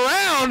O'Brien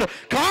around.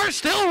 Car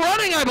still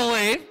running, I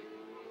believe.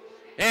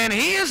 And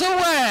he is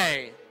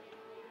away.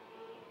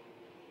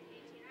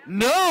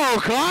 No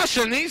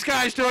caution. These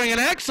guys doing an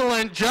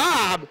excellent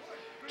job.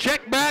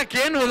 Check back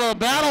in with a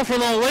battle for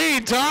the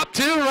lead. Top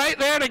 2 right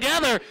there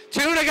together. 2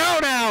 to go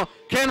now.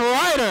 Can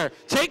Ryder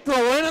take the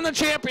win in the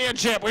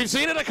championship? We've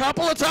seen it a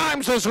couple of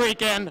times this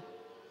weekend.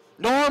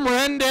 Norm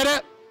Wren did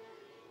it.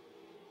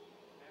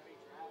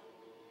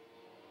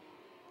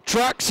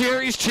 Truck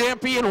Series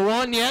champion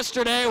won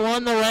yesterday,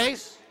 won the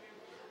race.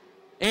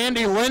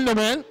 Andy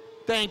Lindemann,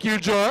 thank you,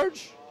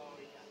 George.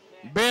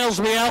 Bails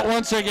me out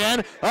once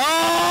again.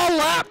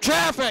 Lap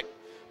traffic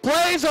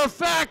plays a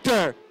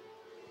factor.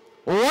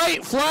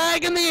 White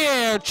flag in the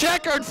air.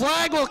 Checkered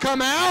flag will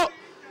come out.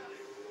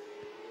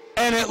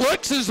 And it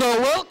looks as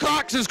though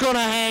Wilcox is going to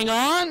hang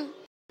on.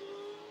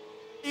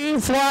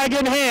 Flag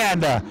in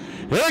hand.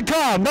 Here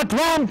come the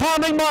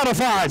ground-pounding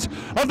modifieds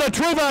of the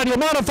True Value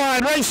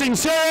Modified Racing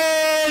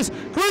Series.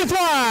 Green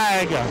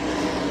flag.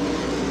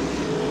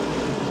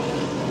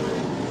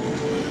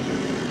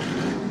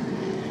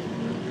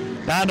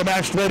 Down the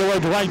back straightaway,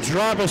 Dwight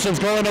Jarvis is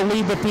going to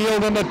lead the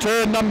field into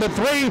turn number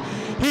 3.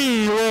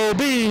 He will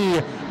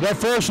be the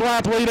first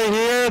lap leader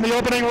here in the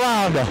opening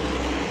round.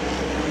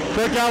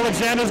 Kirk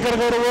Alexander's going to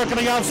go to work on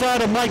the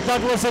outside of Mike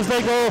Douglas as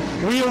they go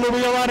wheel to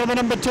wheel out of the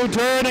number 2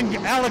 turn, and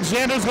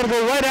Alexander's going to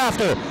go right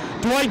after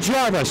Dwight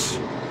Jarvis.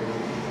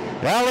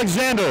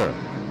 Alexander.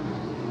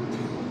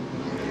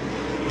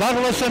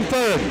 Douglas in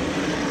third.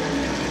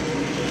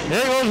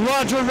 Here goes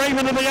Roger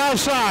Raymond to the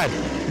outside.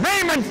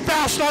 Raymond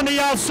fast on the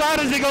outside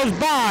as he goes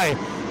by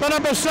the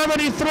number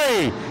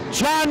 73,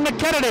 John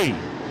McKennedy.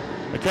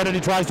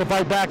 McKennedy tries to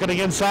fight back on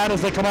the inside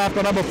as they come off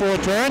the number 4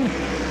 turn.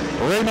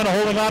 Raymond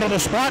holding on to the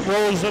spot,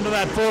 rolls into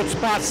that 4th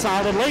spot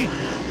solidly.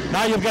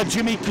 Now you've got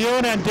Jimmy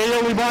Kuhn and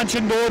Dale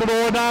Levanchin door to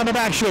door down the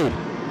back chute.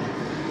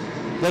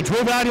 The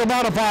True Value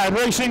Modified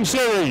Racing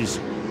Series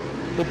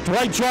with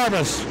Dwight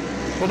Jarvis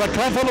with a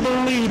comfortable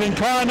lead in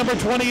car number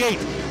 28.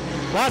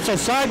 Lots of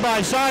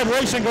side-by-side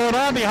racing going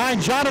on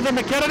behind Jonathan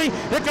McKennedy.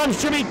 Here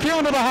comes Jimmy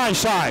Kuhn to the high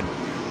side.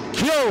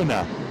 Kuhn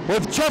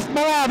with Jeff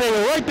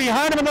Malavi right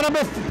behind him in the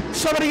number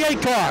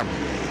 78 car.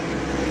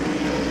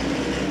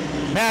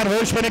 Matt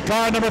Hirschman in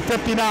car number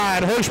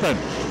 59.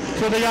 Hirschman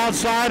to the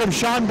outside of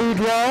Sean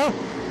Boudreau.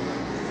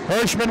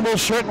 Hirschman will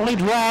certainly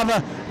draw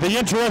the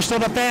interest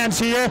of the fans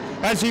here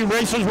as he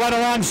races right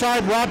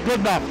alongside Rod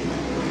Goodenough.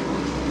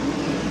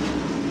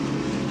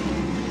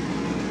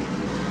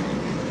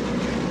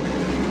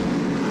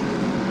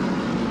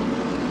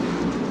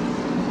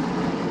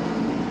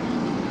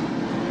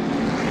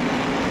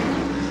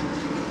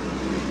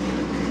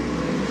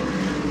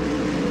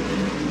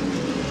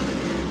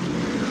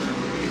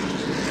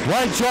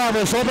 Dwight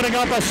Jarvis opening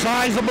up a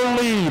sizable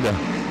lead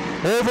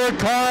over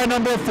car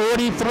number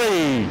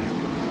 43.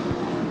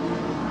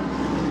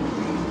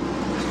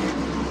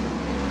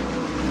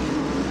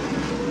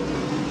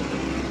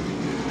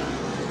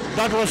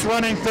 Douglas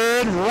running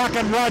third,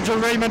 Rockin' Roger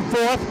Raymond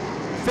fourth.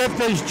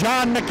 Fifth is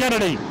John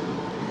McKennedy.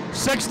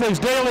 Sixth is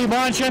Dale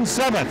Levanchin.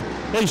 Seventh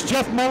is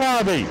Jeff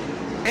Malavi.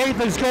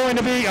 Eighth is going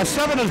to be,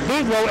 seventh is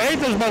Boudreau.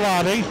 Eighth is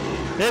Malavi.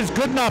 Is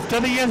Goodenough to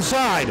the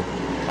inside.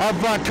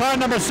 of car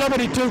number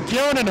 72,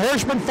 Kuhn, and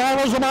Hirschman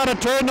follows him out of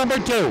turn number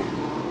 2.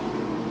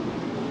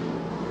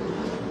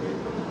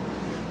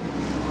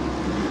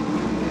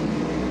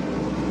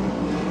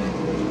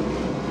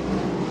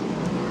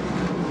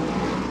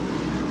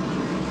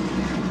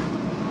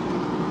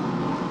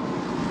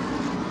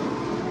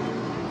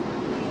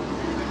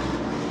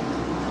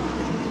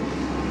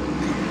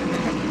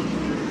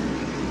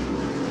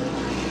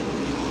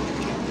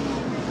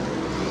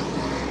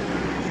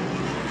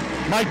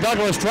 Mike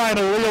Douglas trying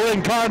to reel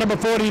in car number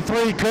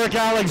 43, Kirk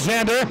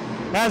Alexander,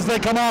 as they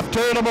come off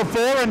turn number 4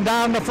 and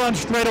down the front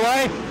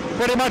straightaway.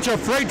 Pretty much a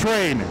freight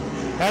train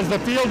as the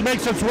field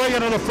makes its way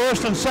into the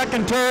first and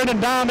second turn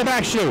and down the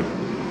back chute.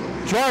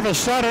 Jarvis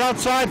started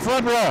outside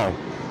front row.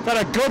 Got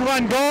a good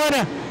run going,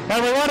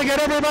 and we want to get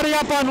everybody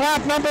up on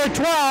lap number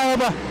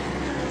 12.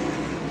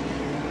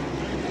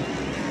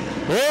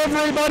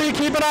 Everybody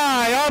keep an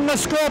eye on the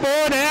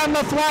scoreboard and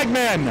the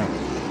flagmen.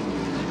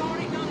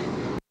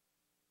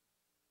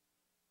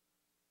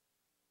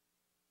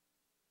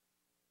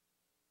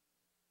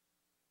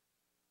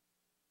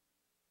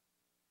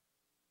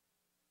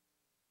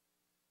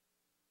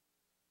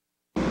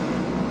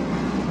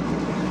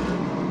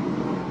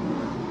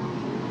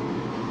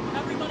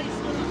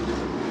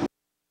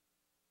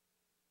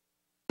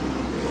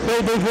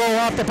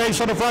 Boudreau off the pace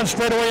on the front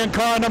straightaway in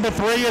car number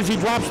 3 as he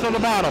drops to the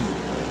bottom.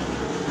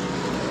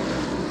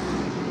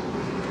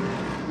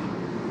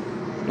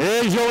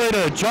 Here's your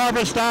leader,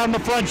 Jarvis down the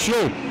front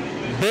chute.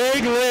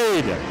 Big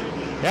lead.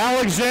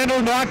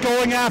 Alexander not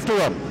going after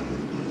him.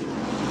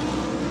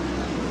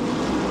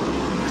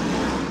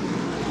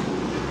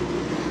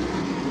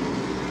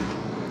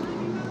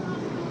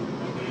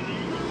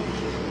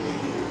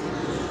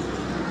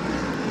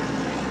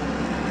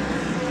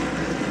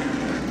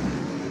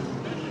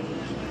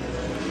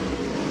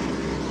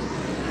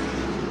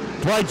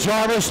 Dwight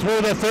Jarvis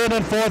through the third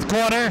and fourth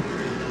corner.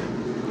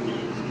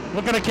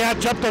 Looking to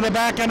catch up to the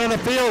back end of the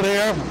field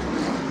here.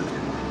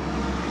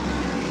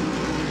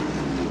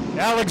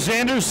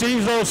 Alexander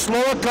sees those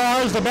slower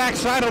cars, the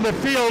backside of the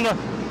field,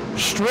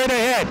 straight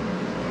ahead.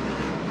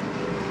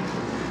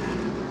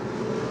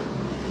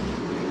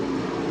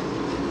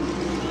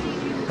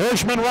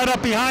 Hirschman right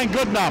up behind,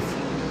 good enough.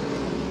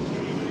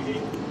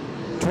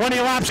 20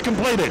 laps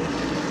completed.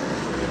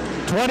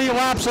 20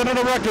 laps into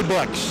the record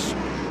books.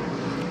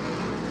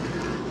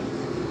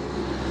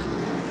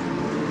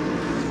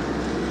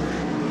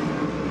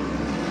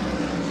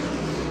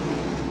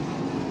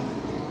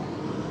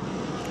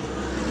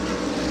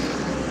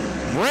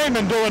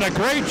 Raymond doing a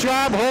great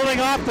job holding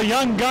off the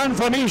young gun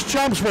from East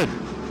Chelmsford.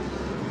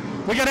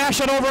 We get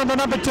action over in the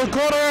number 2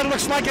 quarter. It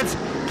looks like it's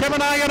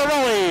Kevin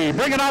Iannarelli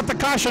bringing out the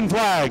caution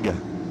flag.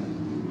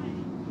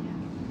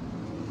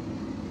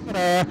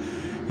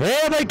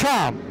 Here they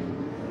come.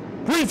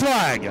 Green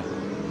flag.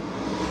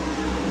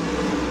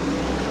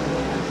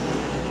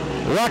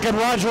 Rocket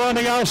Roger on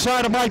the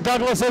outside of Mike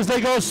Douglas as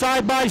they go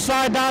side by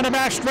side down the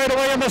back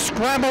straightaway, and the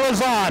scramble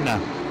is on.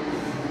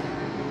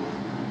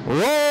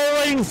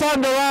 Rolling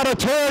Thunder out of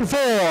turn 4.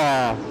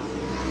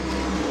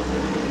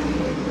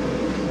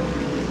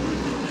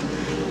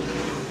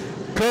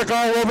 Kirk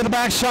all over the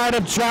backside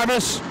of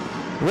Jarvis.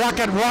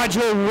 Rocket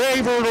Roger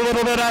wavered a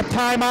little bit at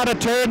time out of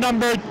turn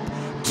number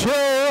 2.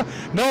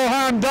 No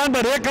harm done,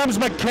 but here comes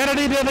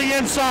McKennedy to the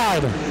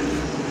inside.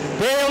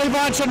 Dale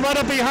Evanchin right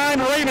up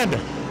behind Raymond.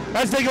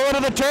 As they go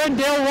into the turn,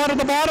 Dale one at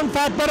the bottom,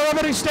 thought better of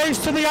it, he stays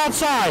to the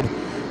outside.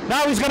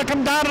 Now he's going to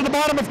come down to the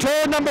bottom of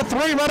turn number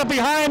 3, right up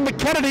behind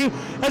McKennedy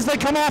as they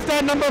come off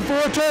that number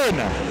 4 turn.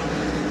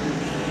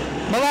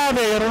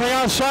 Malavi on the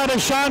outside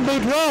of Sean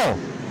Boudreau.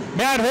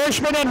 Matt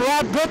Hirschman and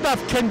Rob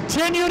Goodenough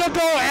continue to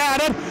go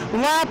at it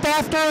lap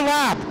after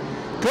lap.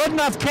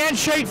 Goodenough can't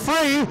shake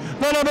free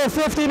the number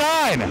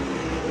 59.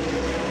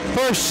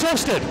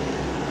 Persisted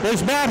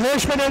is Matt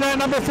Hirschman in that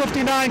number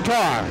 59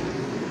 car.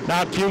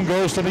 Now Kuhn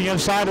goes to the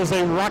inside as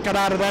they rocket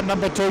out of that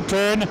number 2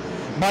 turn.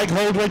 Mike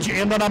Holdridge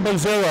in the number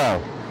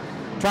 0.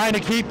 Trying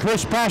to keep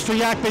Chris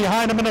Pasteryak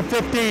behind him in the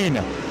 15.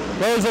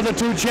 Those are the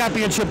 2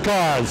 championship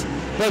cars,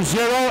 the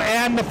 0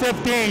 and the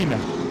 15.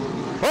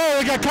 Oh,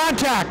 we got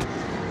contact.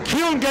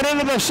 Kuhn get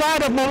into the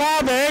side of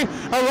Malave.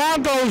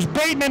 Around goes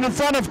Bateman in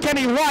front of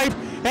Kenny White,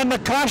 and the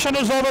caution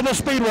is over the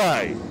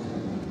Speedway.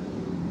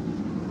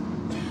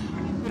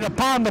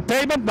 Upon the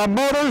pavement, the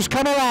motors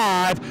come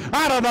alive.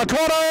 Out of the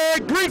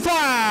corner, green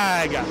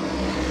flag.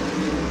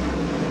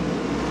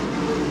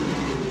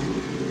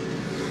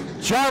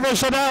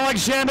 Jarvis and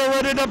Alexander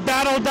ready to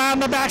battle down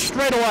the back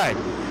straightaway.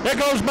 Here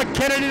goes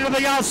McKennedy to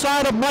the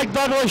outside of Mike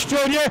Douglas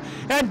Jr.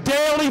 and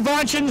Dale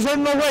Evanchin's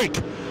in the wake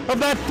of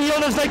that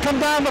field as they come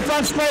down the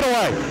front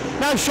straightaway.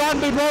 Now Sean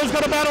Boudreau's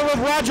going to battle with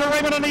Roger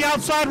Raymond on the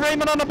outside,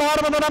 Raymond on the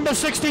bottom of the number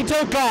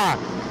 62 car.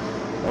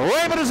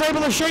 Raymond is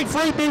able to shake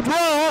free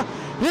Boudreau.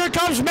 Here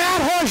comes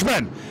Matt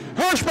Hirschman.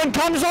 Hirschman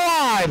comes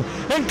alive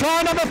in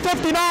car number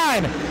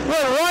 59.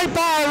 We're right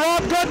by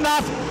Rob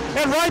Goodenough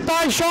and right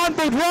by Sean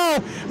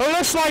Boudreau. It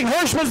looks like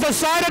Hirschman's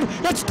decided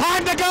it's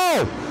time to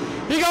go.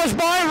 He goes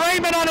by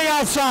Raymond on the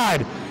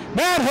outside.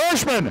 Matt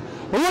Hirschman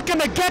looking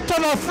to get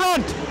to the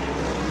front.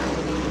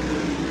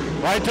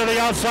 Right to the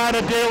outside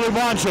of Dale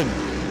Evanchin.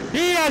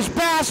 He has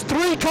passed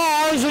 3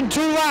 cars in 2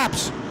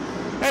 laps,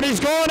 and he's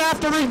going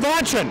after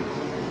Evanchin.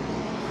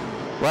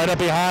 Right up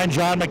behind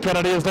John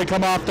McKennedy as they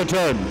come off the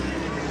turn.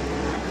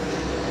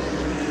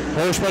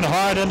 Hirschman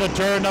hard into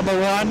turn number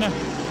 1.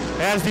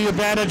 Has the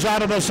advantage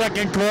out of the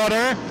second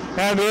corner,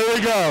 and there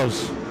he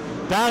goes.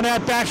 Down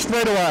that back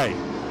straightaway.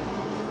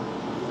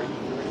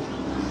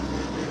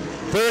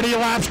 30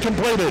 laps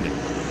completed.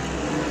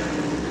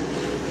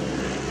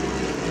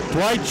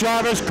 Dwight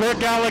Jarvis,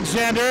 Kirk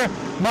Alexander,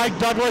 Mike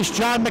Douglas,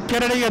 John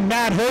McKennedy, and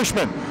Matt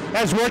Hirschman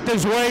has worked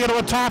his way into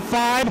the top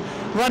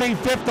 5, running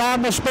 5th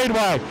on the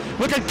Speedway.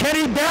 Look at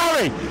Kenny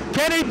Barry.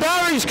 Kenny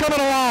Barry's coming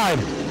alive.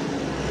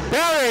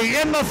 Barry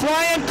in the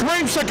flying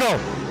creamsicle.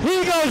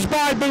 He goes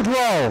by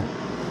Boudreau.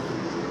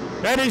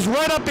 And he's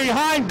right up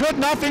behind Good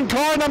Enough in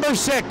car number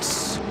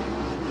 6.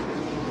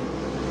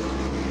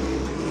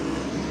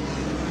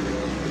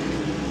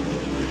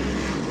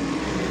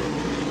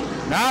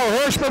 Now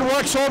Hirschman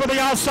works over the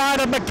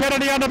outside of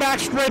McKennedy on the back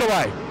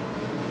straightaway.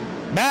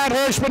 Matt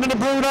Hirschman in the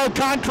Bruno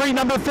Concrete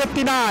number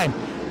 59.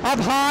 Up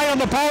high on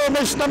the Power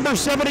Mist number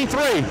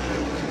 73.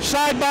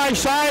 Side by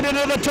side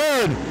into the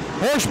turn.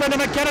 Hirschman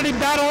and McKennedy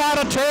battle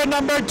out of turn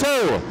number 2.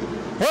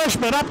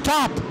 Hirschman up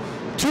top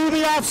to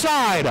the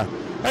outside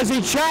as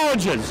he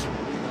challenges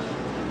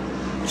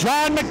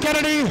John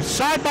McKennedy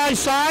side by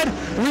side,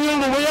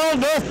 wheel to wheel,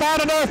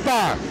 northbound and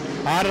earthbound.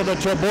 Out of the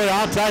turn, boy,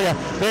 I'll tell you,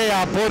 they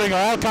are putting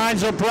all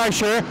kinds of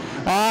pressure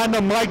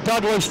on Mike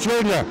Douglas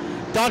Jr.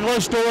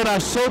 Douglas doing a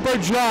super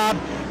job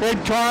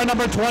in car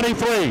number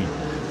 23.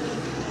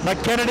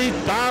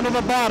 McKennedy down to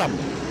the bottom.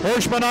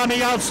 Hirschman on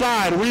the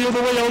outside, wheel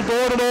to wheel,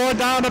 door to door,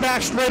 down the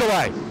back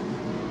straightaway.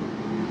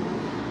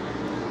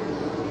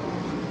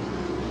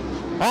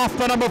 Off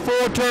the number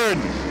 4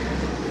 turn.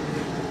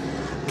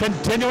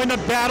 Continuing the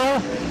battle.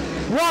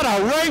 What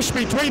a race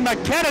between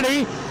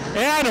McKennedy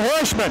and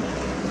Hirschman.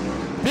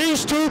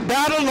 These two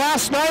battled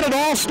last night at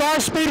All-Star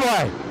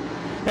Speedway.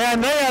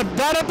 And they have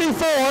done it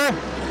before,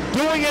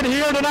 doing it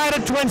here tonight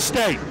at Twin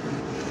State.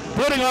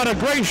 Putting on a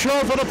great show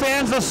for the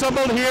fans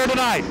assembled here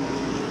tonight.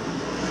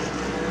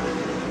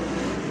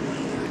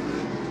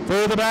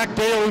 Further back,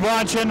 Dale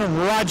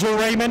Evanchin, Roger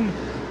Raymond.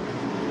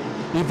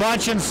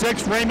 Evanchin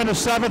 6th, Raymond is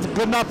 7th,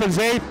 Good Enough is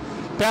 8th.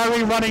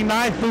 Barry running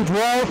 9th,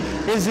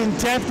 Boudreau is in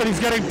 10th, but he's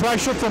getting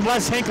pressure from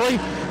Les Hinckley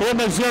in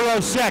the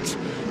 06.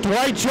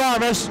 Dwight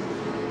Jarvis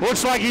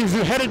looks like he's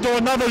headed to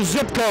another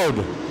zip code.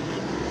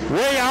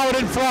 Way out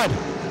in front.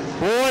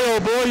 Boy, oh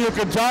boy, you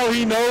can tell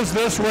he knows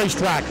this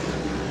racetrack.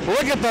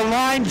 Look at the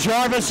line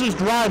Jarvis is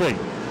driving.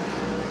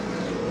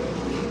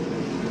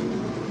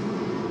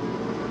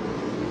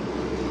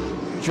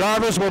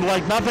 Jarvis would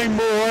like nothing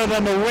more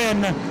than to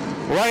win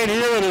right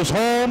here at his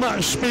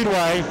home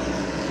Speedway.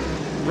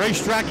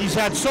 Racetrack he's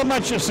had so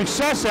much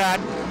success at.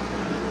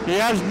 He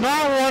has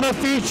not won a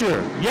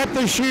feature yet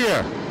this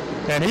year.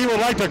 And he would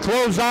like to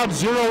close out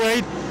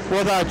 08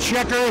 with a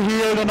checker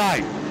here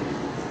tonight.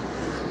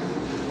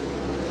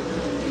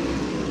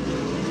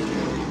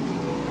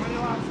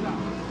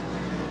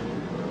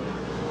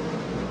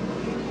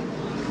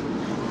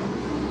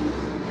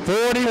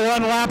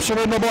 "41 laps are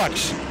in the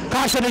books.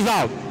 Caution is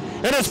out.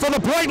 It is for the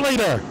point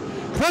leader,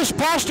 Chris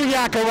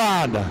Pasteryak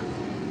around.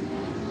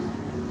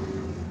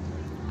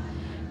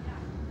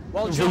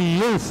 Well, the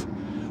youth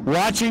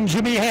watching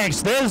Jimmy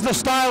Hanks. There's the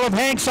style of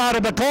Hanks out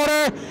of the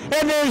corner,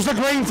 and there's the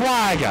green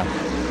flag.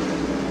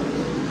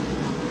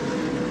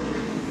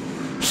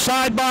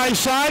 Side by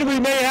side, we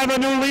may have a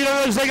new leader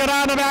as they go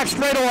down the back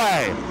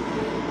straightaway.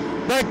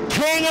 The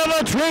king of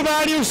the True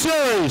Value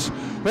Series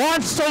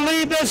wants to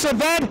lead this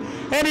event,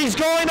 and he's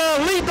going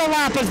to lead the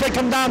lap as they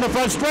come down the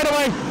front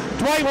straightaway.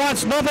 Dwight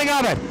wants nothing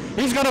of it.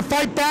 He's going to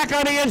fight back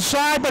on the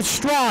inside, but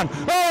strong.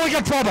 Oh, we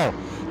got trouble.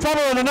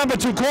 Trouble in the number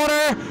 2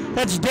 corner.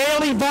 That's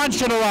Dale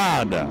Evanchin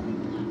around.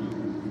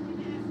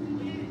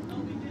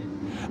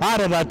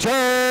 Out of the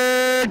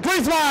turn,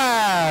 green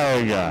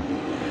flag.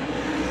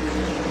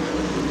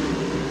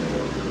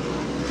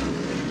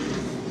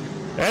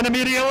 And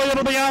immediately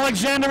it'll be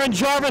Alexander and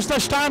Jarvis.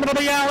 This time it'll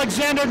be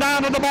Alexander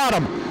down to the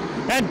bottom.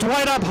 And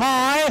Dwight up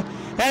high.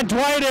 And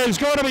Dwight is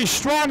going to be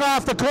strong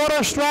off the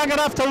corner, strong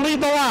enough to lead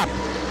the lap.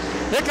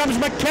 Here comes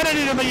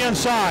McKennedy to the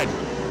inside.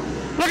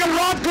 Look at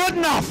Rob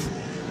Goodenough.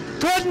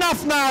 Good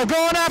Enough now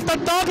going after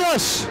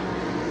Douglas,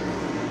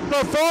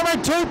 the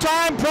former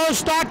 2-time Pro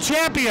Stock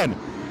champion.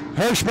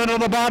 Hirschman on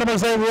the bottom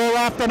as they roll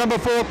off the number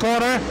 4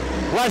 corner.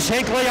 Les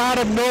Hinckley out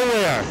of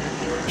nowhere,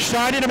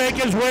 starting to make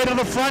his way to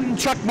the front, and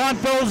Chuck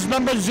Montville's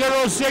number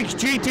 06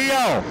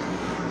 GTO.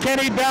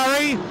 Kenny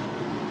Barry,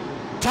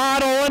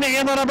 Todd Owen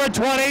in the number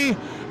 20.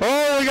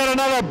 Oh, we got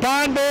another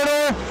barn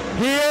burner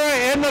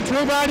here in the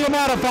True Value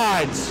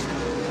Modifieds.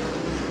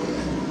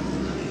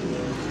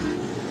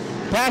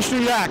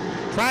 Pasteryak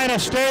trying to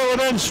stay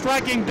within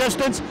striking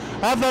distance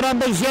of the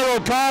number 0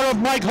 car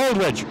of Mike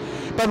Holdridge.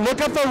 But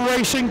look at the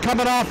racing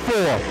coming off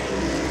 4.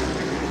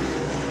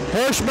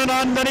 Hirschman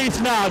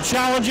underneath now,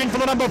 challenging for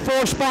the number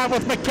 4 spot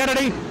with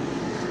McKennedy.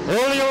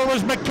 Earlier it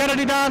was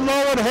McKennedy down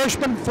low and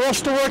Hirschman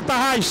forced to work the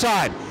high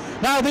side.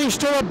 Now these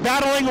two are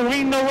battling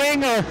wing to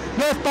wing or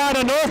northbound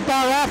to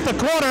northbound off the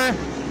corner.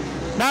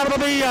 Now it'll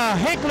be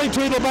Hinckley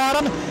to the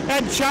bottom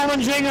and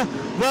challenging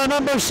the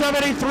number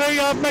 73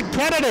 of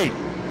McKennedy.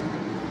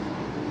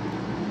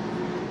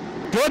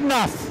 Good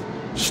enough.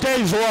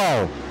 Stays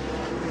low.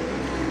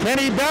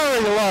 Kenny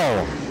Berry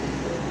low.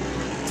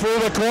 Through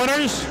the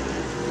corners.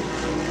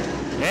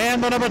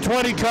 And the number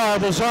 20 car,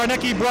 the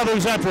Zarnicki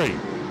brothers entry.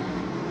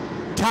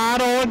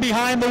 Todd Owen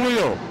behind the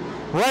wheel.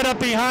 Right up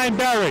behind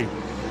Berry.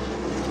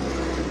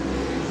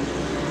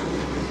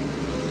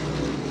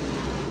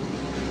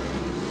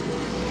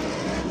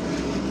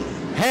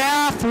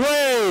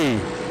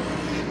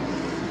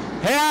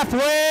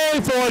 Halfway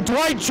for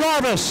Dwight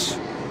Jarvis,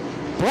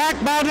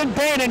 Black Mountain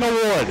Painting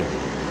Award.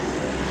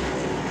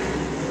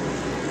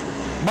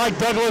 Mike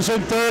Douglas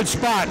in third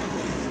spot.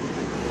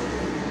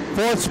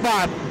 Fourth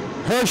spot,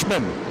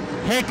 Hirschman.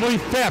 Hinckley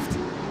fifth.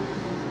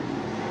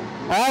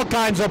 All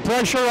kinds of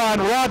pressure on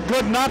Rod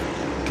Goodenough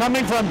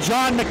coming from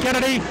John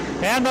McKennedy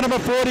and the number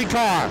 40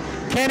 car,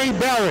 Kenny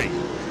Berry.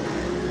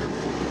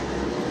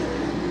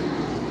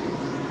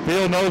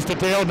 Field nose to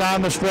tail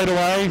down the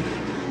straightaway.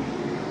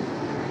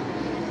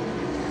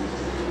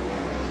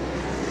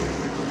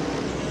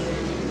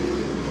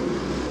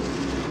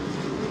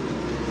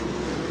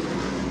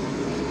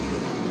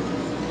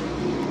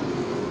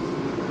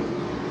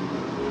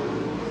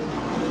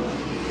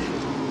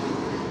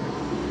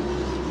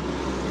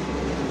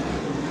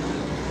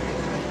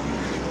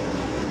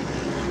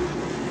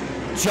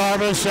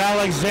 Jarvis,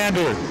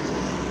 Alexander,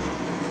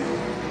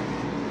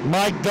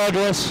 Mike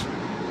Douglas,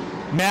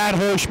 Matt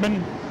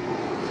Hirschman,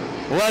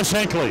 Les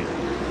Hinckley.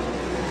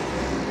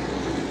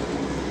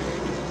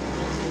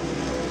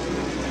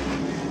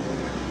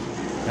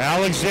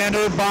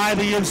 Alexander by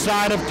the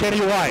inside of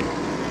Kenny White.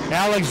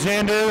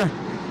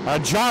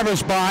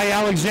 Jarvis by,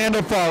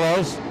 Alexander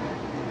follows.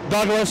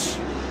 Douglas,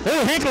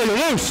 Hinckley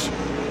loose.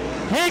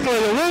 Hinckley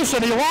loose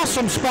and he lost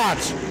some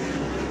spots.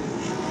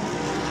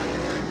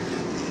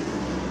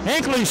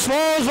 Hinckley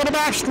slows on the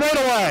back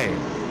straightaway.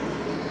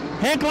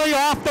 Hinckley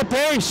off the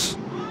pace.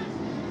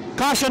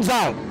 Caution's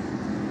out.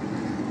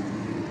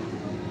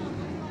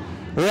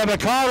 We have a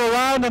car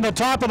around in the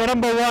top of the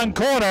number 1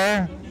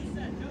 corner.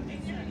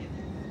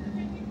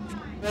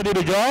 Ready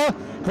to go.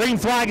 Green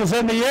flag is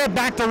in the air.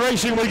 Back to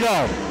racing we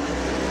go.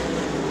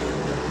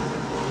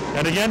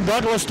 And again,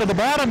 Douglas to the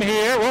bottom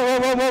here.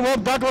 Whoa.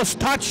 Douglas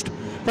touched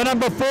the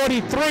number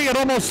 43. It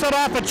almost set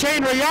off a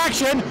chain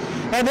reaction.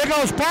 And there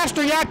goes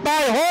Pasteryak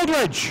by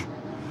Holdridge.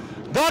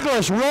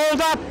 Douglas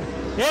rolled up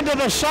into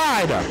the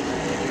side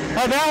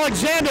of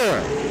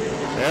Alexander.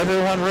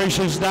 Everyone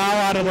races now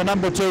out of the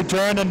number 2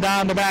 turn and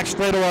down the back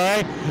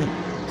straightaway.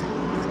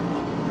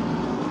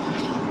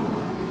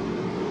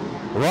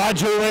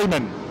 Roger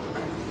Raymond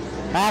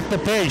off the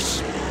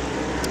pace.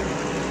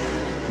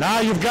 Now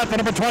you've got the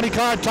number 20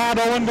 car, Todd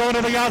Owen, going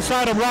to the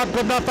outside of Rob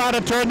Goodenough out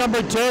of turn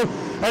number 2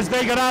 as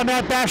they get on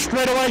that back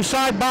straightaway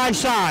side by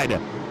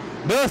side.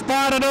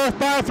 Northbound to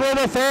northbound through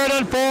the third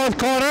and fourth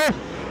corner,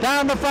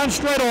 down the front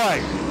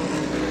straightaway.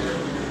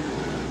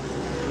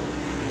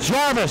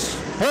 Jarvis,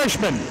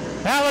 Hirschman,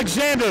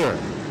 Alexander.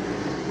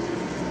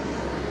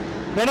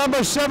 The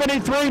number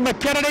 73,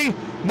 McKennedy,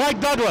 Mike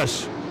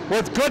Douglas,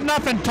 with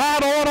Goodenough and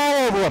Todd Owen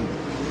all over him.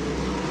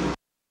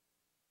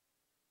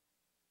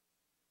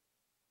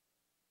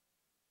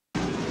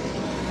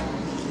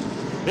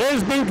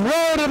 Is Boot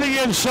Road to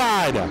the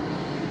inside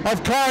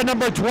of car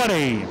number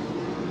 20.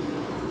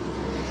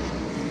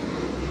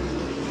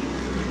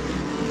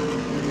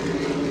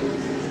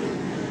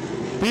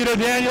 Peter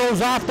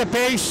Daniels off the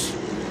pace,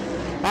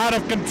 out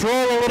of control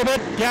a little bit,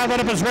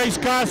 gathered up his race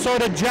car, so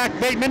did Jack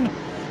Bateman,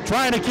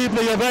 trying to keep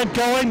the event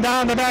going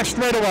down the back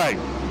straightaway.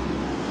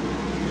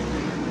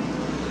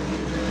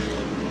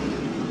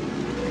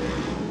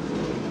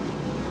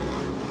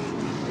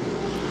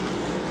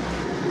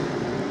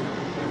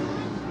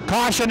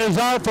 Caution is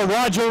out for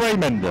Roger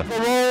Raymond. The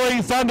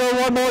Rolling Thunder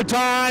one more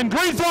time,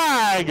 green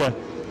flag!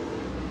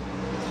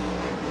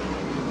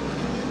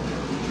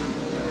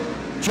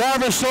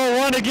 Jarvis still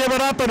wanted to give it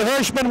up, and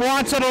Hirschman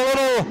wants it a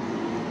little,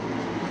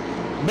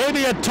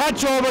 maybe a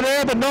touch over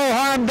there, but no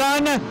harm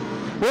done.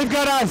 We've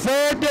got our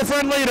third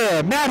different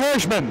leader, Matt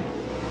Hirschman.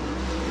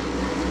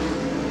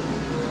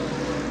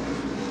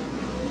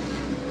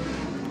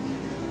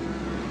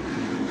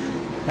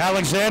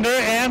 Alexander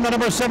and the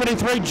number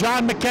 73,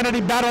 John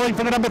McKennedy, battling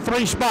for the number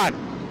 3 spot.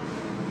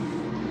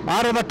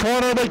 Out of the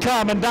corner they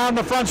come, and down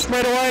the front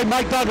straightaway,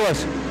 Mike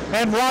Douglas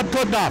and Rob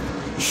Goodenough.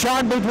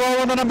 Sean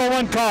Boudreau in the number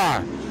 1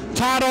 car.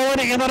 Todd Owen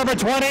in the number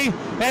 20,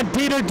 and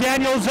Peter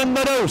Daniels in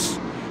the deuce.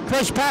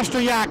 Chris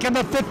Pasteryak in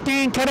the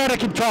 15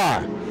 Connecticut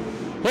car.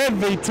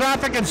 Heavy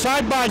traffic and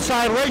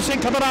side-by-side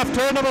racing coming off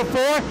turn number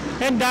 4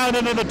 and down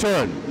into the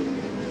turn.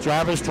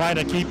 Jarvis trying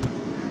to keep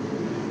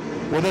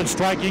within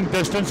striking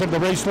distance of the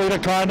race leader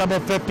car number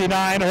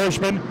 59,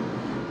 Hirschman.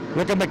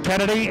 Look at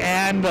McKennedy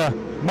and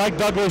Mike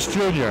Douglas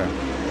Jr.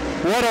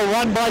 What a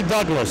run by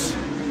Douglas.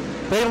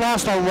 They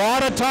lost a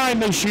lot of time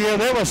this year.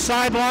 They were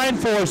sidelined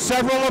for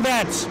several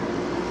events.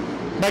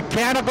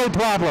 Mechanical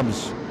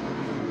problems.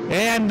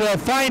 and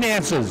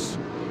finances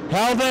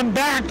held them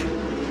back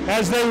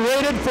as they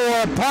waited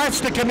for parts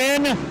to come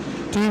in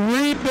to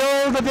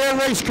rebuild their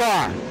race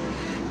car.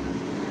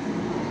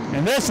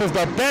 And this is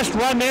the best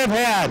run they've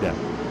had.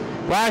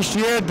 Last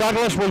year,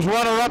 Douglas was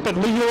runner-up at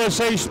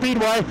USA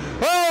Speedway.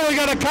 Oh, we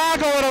got a car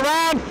going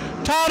around.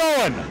 Todd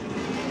Owen.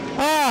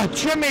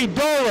 Jimmy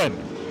Dolan.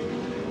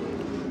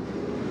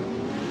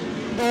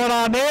 Going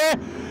on there.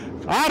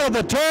 Out of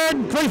the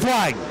turn, free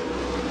flag.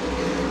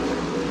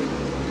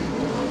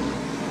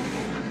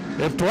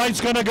 If Dwight's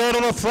going to go to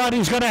the front,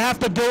 he's going to have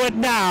to do it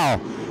now.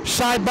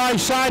 Side by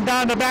side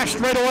down the back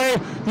straightaway,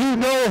 you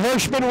know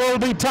Hirschman will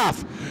be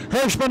tough.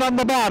 Hirschman on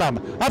the bottom.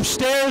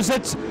 Upstairs,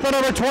 it's the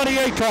number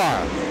 28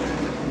 car.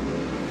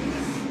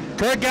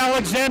 Kirk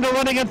Alexander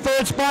running in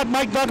third spot.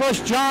 Mike Douglas,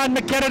 John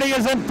McKennedy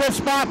is in fifth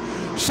spot.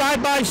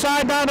 Side by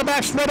side down the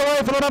back straightaway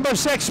for the number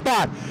 6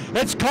 spot.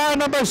 It's car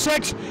number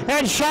 6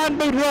 and Sean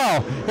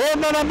Boudreau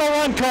in the number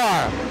 1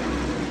 car.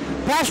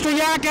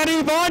 Pasteryak and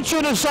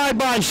Yvonne are side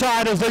by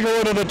side as they go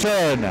into the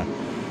turn.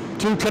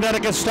 Two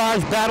Connecticut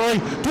stars battling.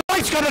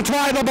 Dwight's going to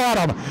try the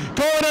bottom.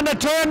 Going into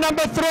turn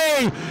number 3.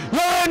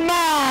 You're in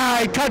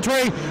my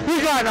country.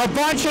 You got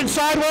Yvonne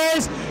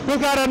sideways. You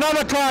got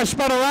another car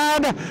spun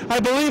around. I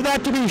believe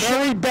that to be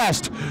Sherry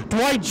Best.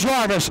 Dwight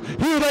Jarvis.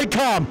 Here they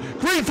come.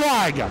 Green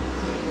flag.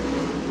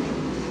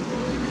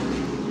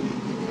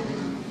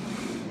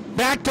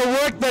 Back to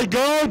work they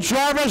go.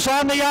 Jarvis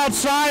on the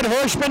outside.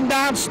 Hirschman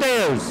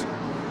downstairs.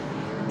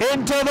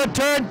 Into the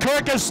turn,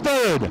 Kirk is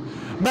third.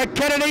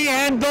 McKennedy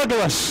and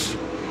Douglas.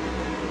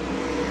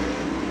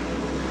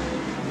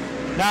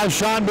 Now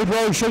Sean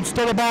Boudreau shoots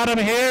to the bottom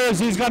here as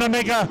he's going to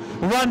make a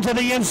run to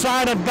the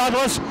inside of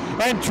Douglas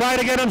and try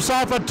to get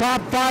himself a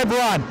top 5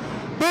 run.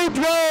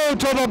 Boudreau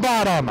to the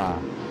bottom.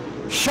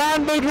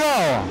 Sean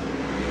Boudreau.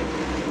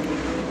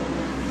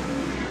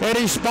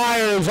 Eddie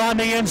Spires on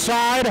the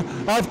inside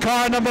of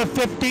car number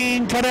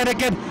 15,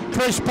 Connecticut.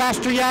 Chris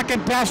Pasteryak,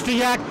 and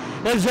Pasteryak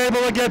is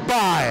able to get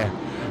by.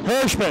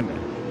 Hirschman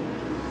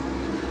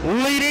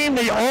leading,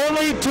 the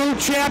only 2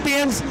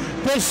 champions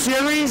this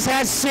series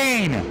has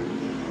seen.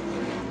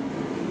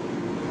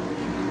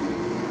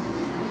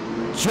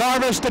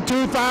 Jarvis, the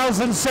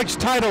 2006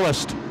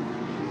 titleist.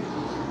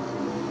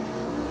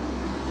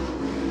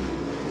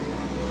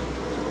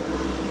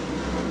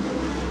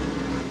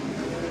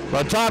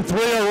 The top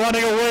 3 are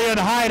running away and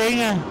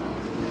hiding.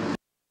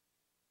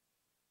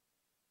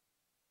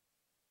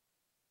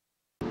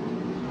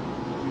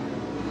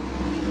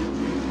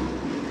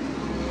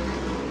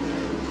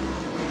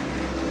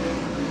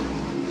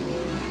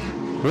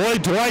 Roy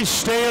Dwight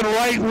staying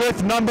right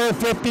with number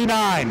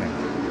 59.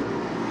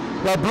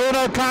 The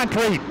Bruno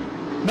Concrete,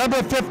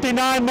 number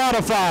 59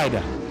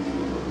 modified.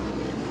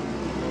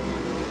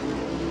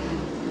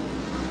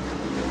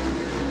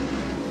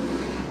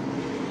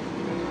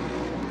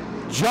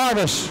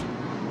 Jarvis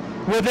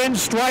within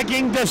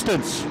striking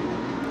distance.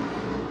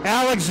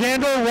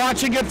 Alexander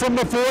watching it from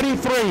the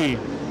 43.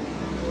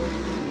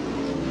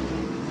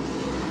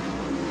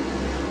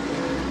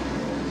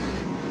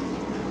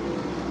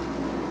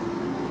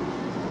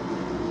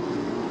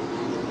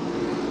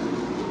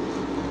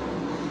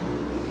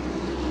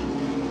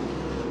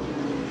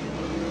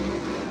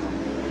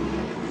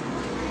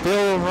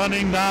 Still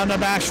running down the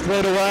back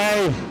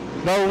straightaway.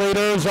 No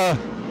leaders. A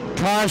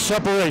car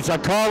separates. A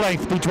car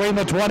length between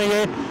the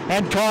 28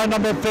 and car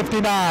number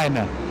 59.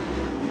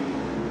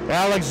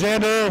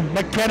 Alexander,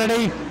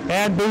 McKennedy,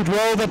 and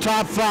Boudreau the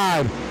top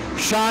 5.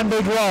 Sean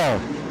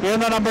Boudreau in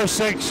the number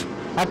 6.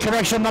 A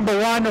correction, number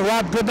 1.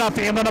 Rob Goodenough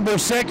in the number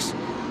 6.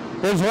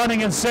 Is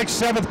running in 6th,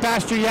 7th,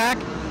 Pasteryak.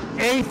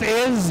 8th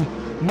is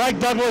Mike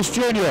Douglas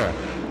Jr.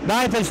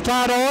 9th is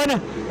Todd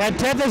Owen, and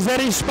 10th is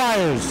Eddie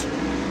Spires.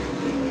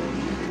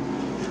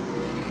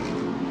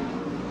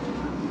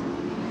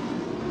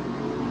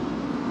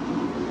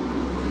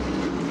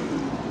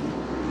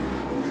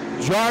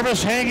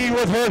 Jarvis hanging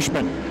with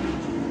Hirschman.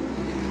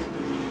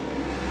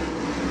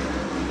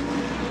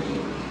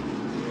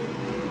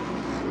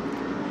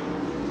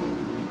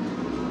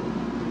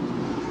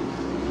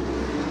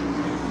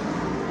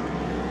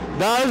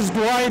 Does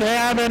Dwight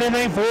have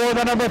anything for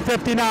the number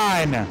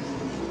 59?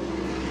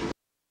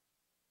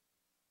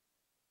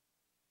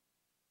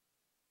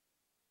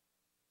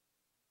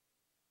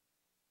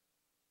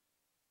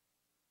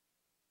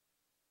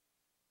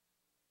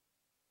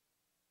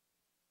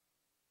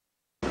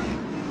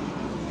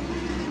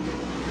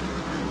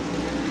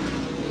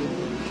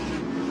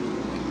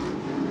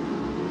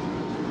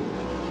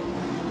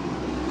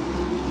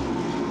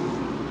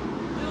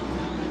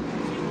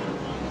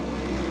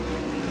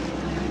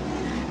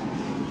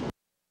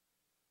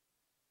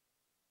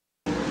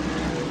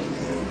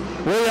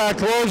 We are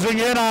closing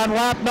in on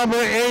lap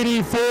number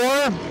 84.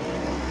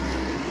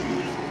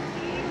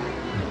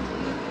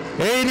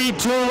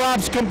 82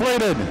 laps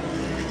completed.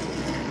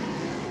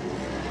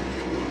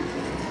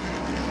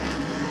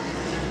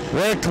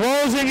 We're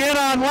closing in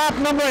on lap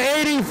number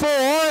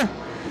 84.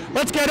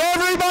 Let's get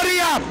everybody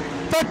up.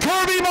 The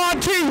Kirby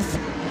Monteith.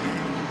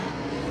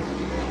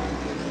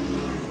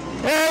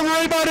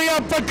 Everybody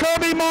up for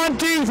Kirby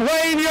Monteith,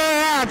 wave your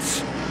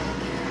hats.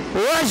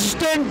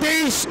 Rest in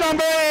peace,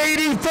 number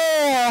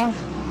 84.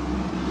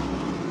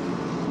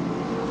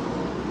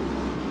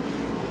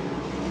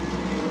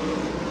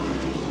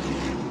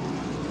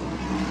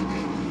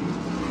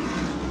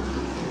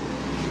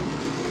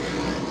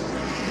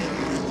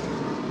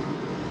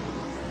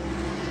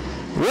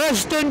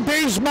 Rest in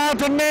peace,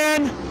 Mountain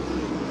Man.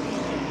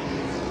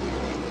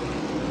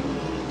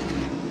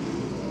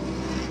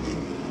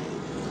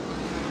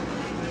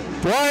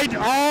 Dwight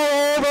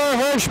all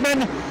over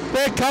Hirschman.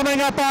 They're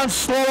coming up on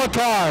slower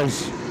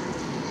cars.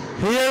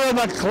 Here in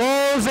the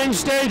closing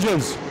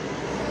stages.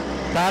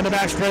 Down the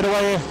back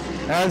straightaway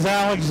as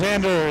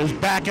Alexander is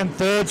back in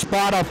third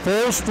spot, a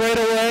full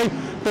straightaway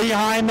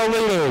behind the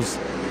leaders.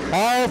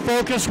 All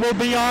focus will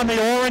be on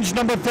the orange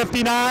number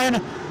 59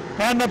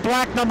 and the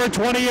black number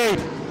 28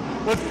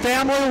 with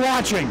family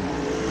watching.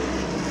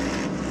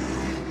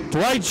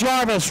 Dwight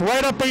Jarvis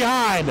right up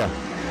behind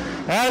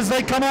as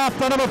they come off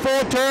the number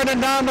 4 turn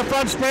and down the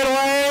front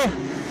straightaway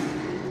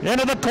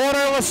into the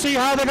corner. Let's see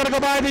how they're going to go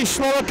by these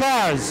slower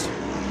cars.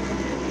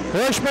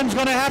 Hirschman's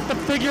going to have to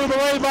figure the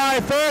way by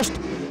first.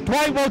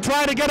 Dwight will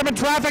try to get him in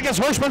traffic as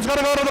Hirschman's going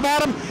to go to the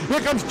bottom. Here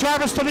comes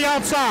Jarvis to the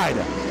outside.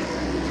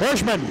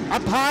 Hirschman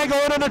up high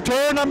going into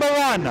turn number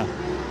 1.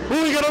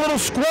 Ooh, we got a little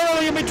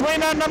squirrely in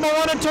between that number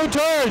 1 and 2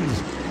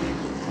 turns.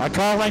 A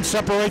car length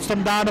separates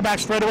them down the back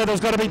straightaway. There's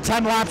going to be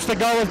 10 laps to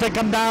go as they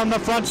come down the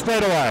front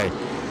straightaway.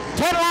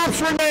 10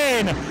 laps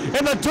remain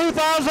in the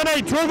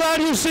 2008 True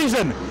Value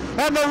season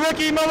and the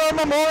Ricky Miller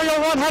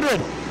Memorial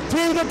 100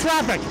 through the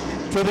traffic.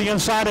 To the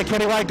inside of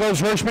Kenny White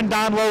goes Hirschman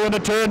down low into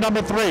turn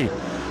number 3.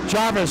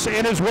 Jarvis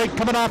in his wake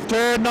coming off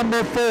turn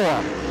number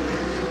 4.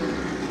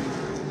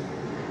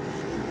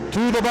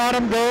 To the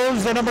bottom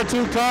goes the number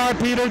 2 car,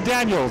 Peter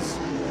Daniels.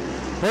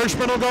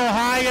 Hirschman will go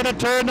high into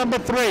turn number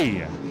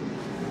 3.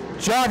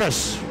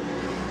 Jarvis,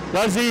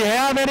 does he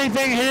have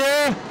anything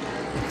here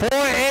for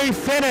a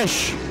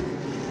finish?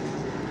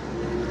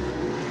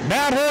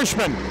 Matt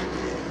Hirschman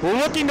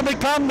looking to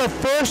become the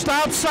first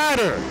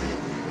outsider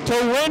to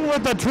win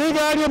with the True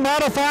Value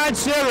Modified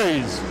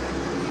Series.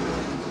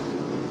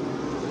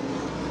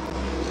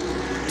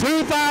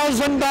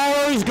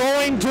 $2,000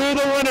 going to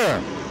the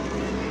winner.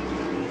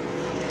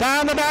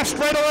 Down the back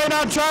straightaway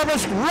now,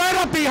 Jarvis right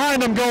up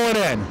behind him going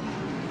in.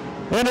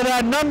 Into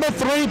that number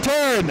 3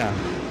 turn.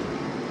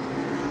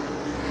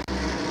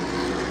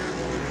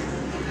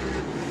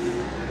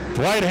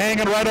 Dwight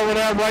hanging right over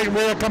that right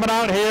rear coming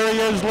out. Here he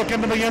is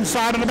looking to the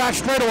inside of the back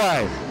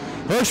straightaway.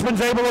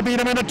 Hirschman's able to beat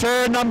him into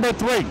turn number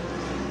 3.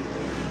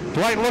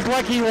 Dwight looked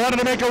like he wanted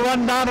to make a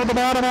run down to the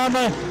bottom on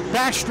the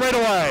back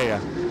straightaway.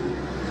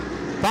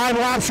 5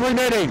 laps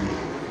remaining.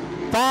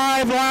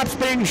 5 laps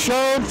being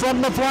shown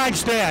from the flag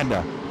stand.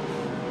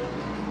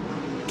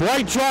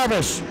 Dwight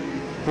Jarvis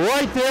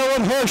right there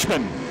with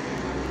Hirschman.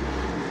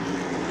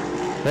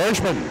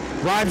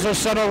 Hirschman drives the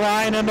center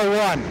line into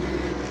 1.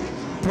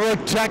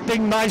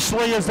 Protecting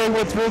nicely as they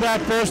went through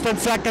that first and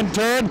second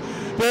turn.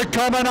 They're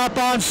coming up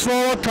on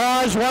slower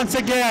cars once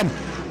again.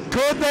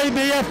 Could they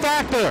be a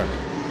factor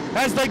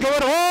as they go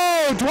in?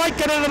 Oh, Dwight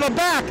get into the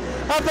back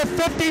of the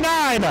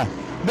 59.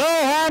 No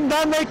harm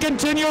done, they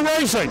continue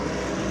racing.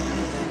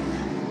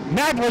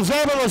 Matt was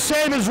able to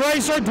save his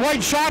racer.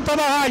 Dwight shot to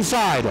the high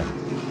side.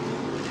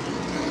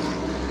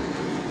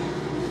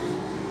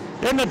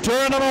 In the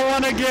turn number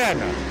 1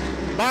 again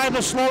by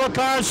the slower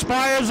cars,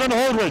 Spires and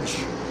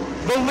Holdridge.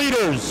 The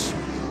leaders.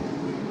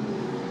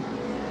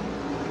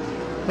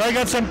 They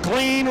got some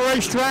clean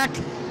racetrack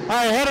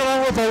ahead of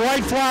them with the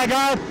white flag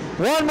out.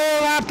 1 more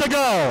lap to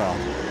go.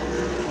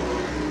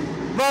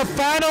 The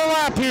final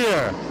lap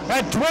here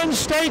at Twin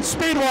State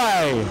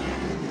Speedway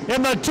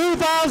in the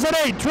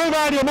 2008 True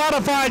Value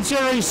Modified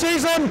Series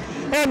season,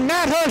 and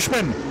Matt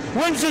Hirschman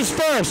wins his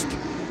first.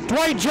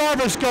 Dwight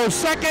Jarvis goes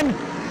second.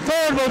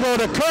 Third will go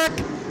to Kirk.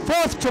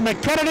 Fourth to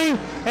McKennedy,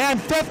 and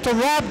fifth to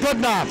Rob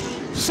Goodenough.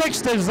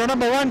 6th is the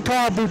number 1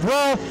 car,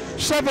 Boudreau.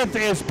 7th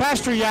is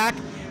Pasteryak.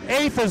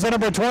 8th is the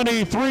number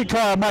 23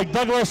 car, Mike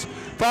Douglas,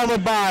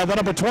 followed by the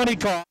number 20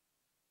 car.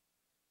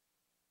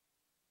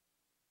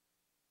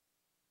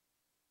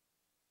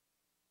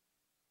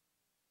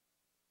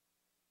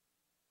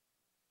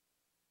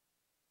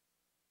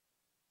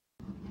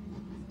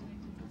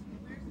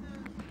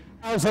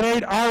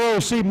 ...2008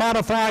 ROC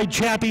Modified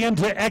Champion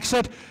to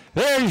exit.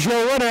 There's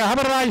your winner. How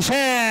about a nice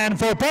hand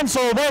for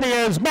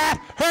Pennsylvania's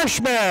Matt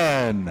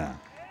Hirschman?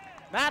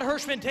 Matt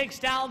Hirschman takes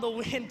down the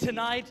win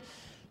tonight.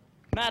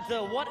 Matt,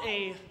 what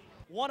a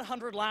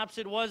 100 laps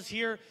it was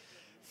here.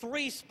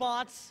 3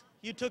 spots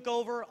you took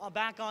over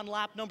back on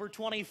lap number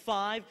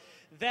 25.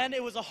 Then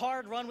it was a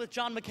hard run with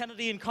John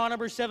McKennedy in car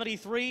number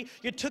 73.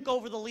 You took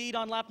over the lead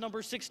on lap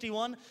number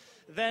 61.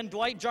 Then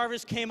Dwight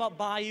Jarvis came up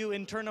by you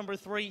in turn number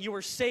 3. You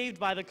were saved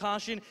by the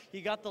caution.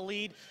 You got the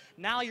lead.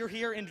 Now you're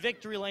here in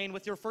victory lane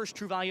with your first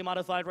True Value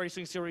Modified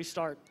Racing Series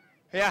start.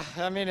 Yeah,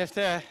 I mean, if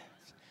that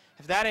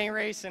ain't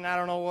racing, I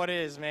don't know what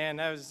is, man.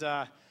 That was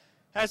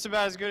That's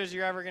about as good as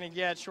you're ever going to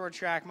get, short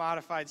track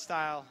modified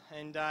style,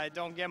 and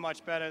don't get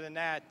much better than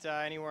that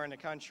anywhere in the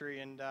country.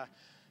 And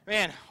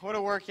man, what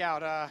a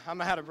workout. I'm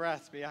out of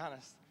breath, to be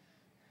honest.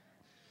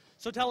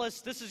 So tell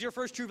us, this is your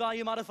first True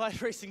Value Modified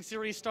Racing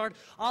Series start.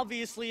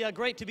 Obviously,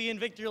 great to be in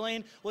victory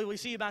lane. Will we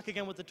see you back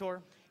again with the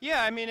Tour?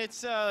 Yeah, I mean,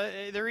 it's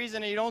the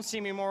reason you don't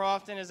see me more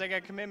often is I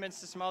got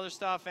commitments to some other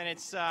stuff, and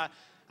it's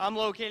I'm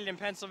located in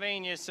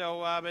Pennsylvania, so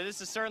but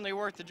this is certainly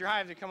worth the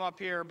drive to come up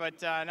here, but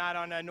not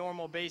on a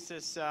normal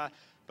basis.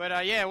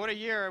 But yeah, what a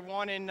year! I've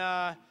won in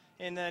the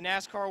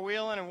NASCAR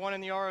wheeling, I've won in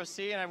the ROC,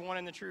 and I've won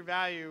in the True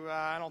Value.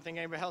 I don't think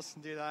anybody else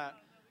can do that.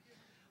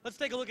 Let's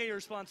take a look at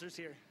your sponsors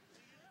here.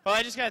 Well,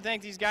 I just got to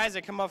thank these guys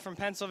that come up from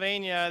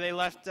Pennsylvania. They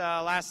left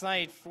last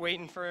night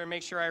waiting for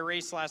make sure I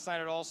raced last night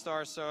at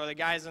All-Star. So the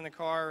guys in the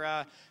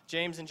car,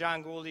 James and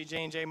John Gouldy,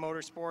 J&J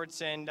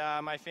Motorsports, and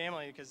my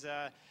family, because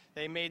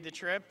they made the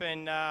trip,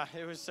 and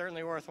it was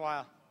certainly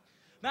worthwhile.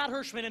 Matt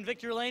Hirschman in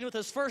victory lane with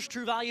his first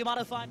True Value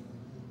Modified.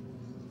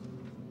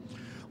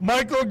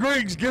 Michael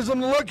Griggs gives them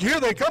the look. Here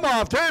they come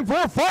off. Turn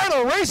 4,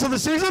 final race of the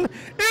season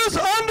is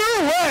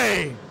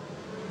underway.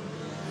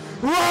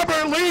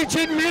 Robert Leach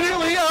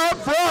immediately out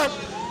front.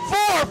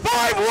 4,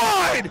 5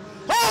 wide.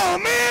 Oh,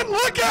 man,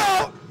 look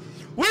out.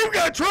 We've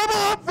got trouble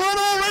up front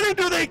already.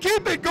 Do they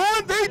keep it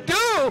going? They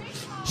do.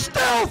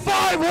 Still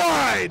 5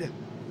 wide.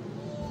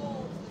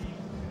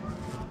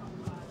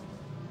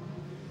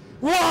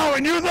 Wow,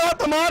 and you thought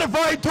the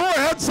Modified Tour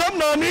had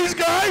something on these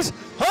guys?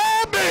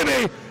 Oh,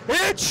 baby,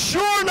 it's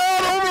sure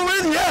not over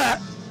with yet.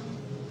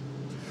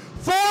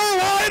 4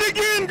 wide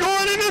again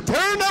going into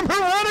turn number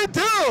 1 and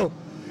 2.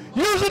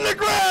 Using the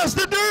grass,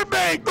 the dirt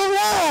bank, the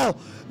wall.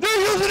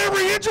 They're using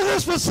every inch of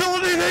this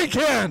facility they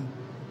can.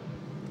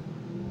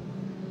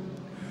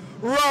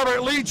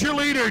 Robert Leach, your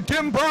leader.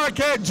 Tim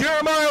Parkett,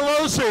 Jeremiah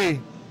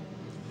Losi.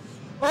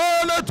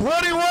 On the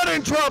 21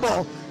 in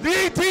trouble. The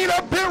 18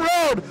 up pit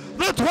road.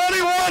 The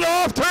 21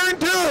 off turn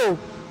 2.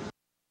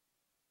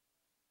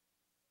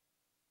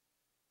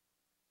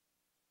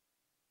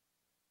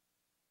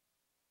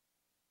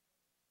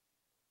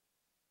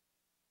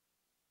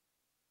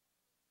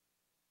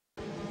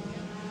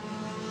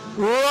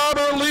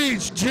 Robert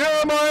Leach,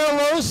 Jeremiah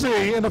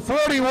Losi in the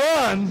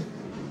 41.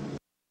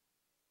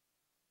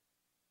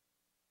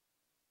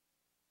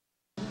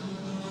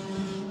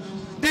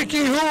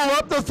 Dickie Hool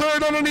up the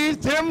third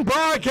underneath Tim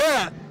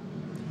Parkett.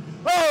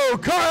 Oh,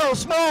 Kyle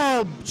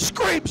Small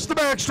scrapes the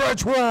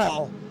backstretch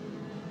wall.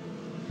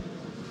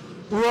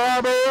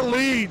 Robert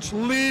Leach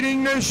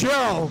leading the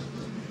show.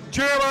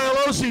 Jeremiah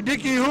Losi,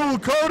 Dickie Hool,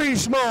 Cody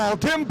Small,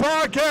 Tim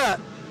Parkett.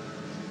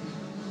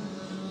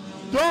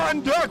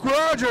 Don Duck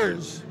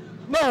Rogers.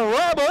 No,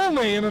 Rob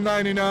Only in the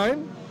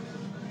 99.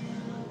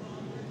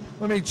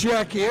 Let me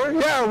check here.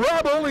 Yeah,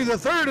 Rob Only the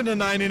third in the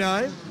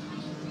 99.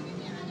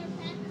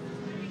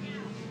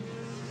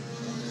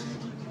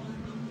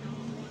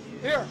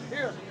 Here.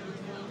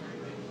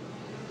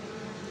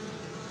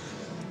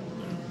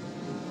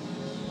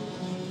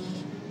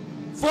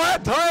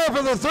 Flat tire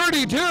for the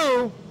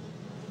 32.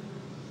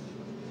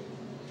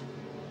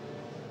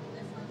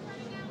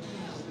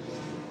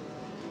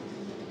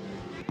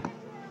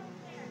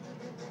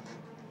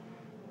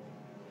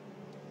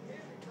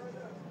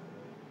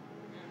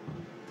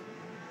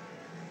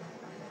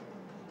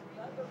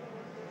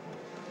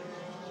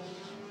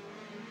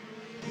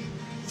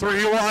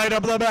 Three wide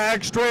up the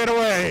back straight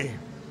away.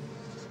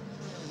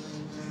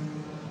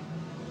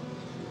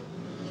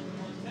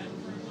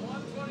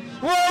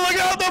 Well, look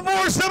out, the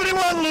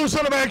 471 loose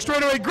on the back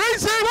straight away. Great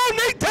save. Oh,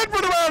 Nate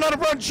Tedford around on the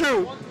front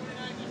chute.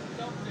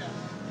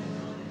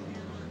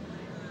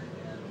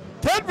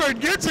 Tedford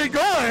gets it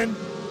going.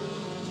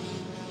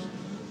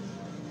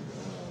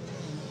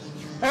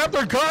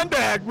 After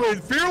contact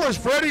with Fearless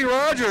Freddie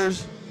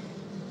Rogers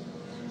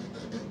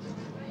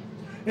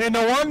in the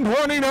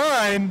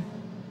 129.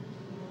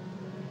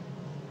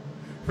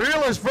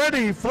 Fearless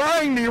Freddie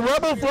flying the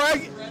rebel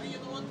flag.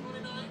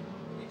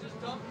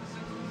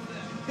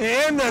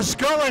 And the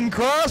skull and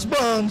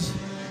crossbones.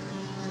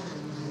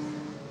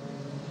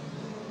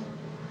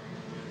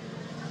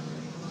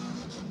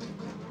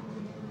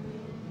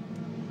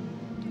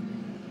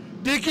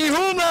 Dickie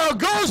Hool now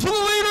goes for the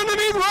lead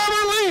underneath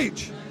Robert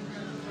Leach.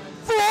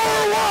 4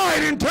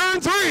 wide in turn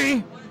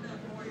 3.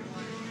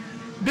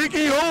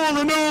 Dickie Hool,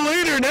 the new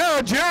leader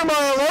now.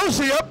 Jeremiah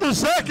Losi up to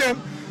second.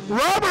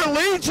 Robert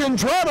Leach in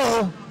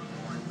trouble.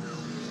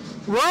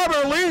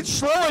 Robert Leach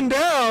slowing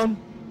down.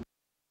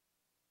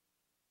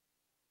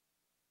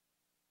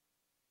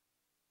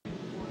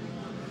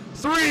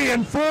 3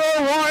 and 4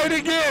 wide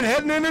again,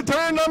 heading into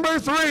turn number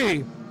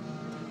 3.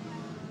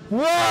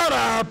 What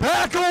a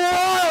pack of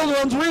wild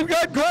ones we've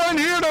got going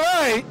here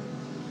tonight.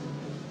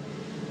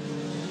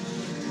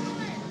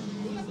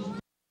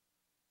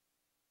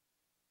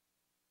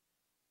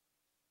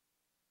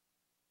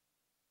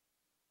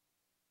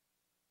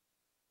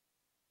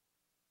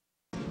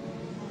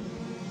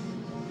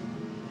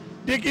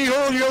 Dickie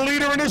Hool, your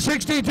leader in the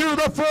 62,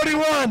 the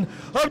 41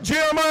 of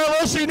Jeremiah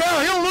Losi. Now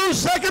he'll lose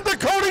second to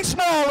Cody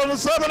Small in the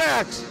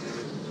 7X.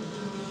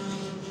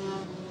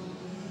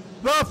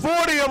 The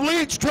 40 of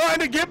Leach trying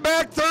to get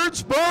back third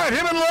spot.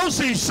 Him and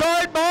Losey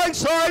side by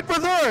side for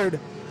third.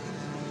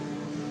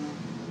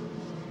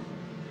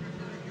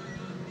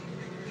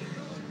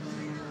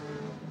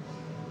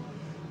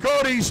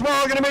 Cody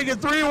Small going to make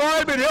it 3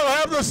 wide, but he'll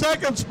have the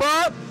second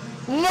spot.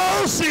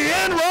 Losey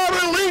and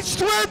Robert Leach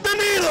thread the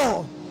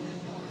needle.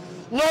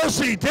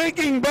 Losey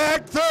taking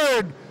back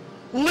third.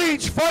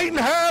 Leach fighting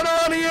hard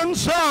on the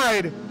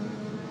inside.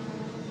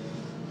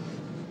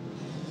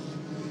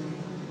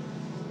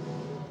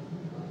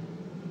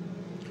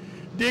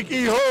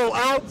 Dickie Hull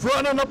out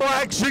front in the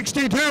black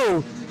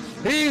 62.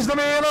 He's the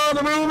man on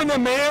the move and the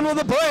man with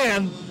a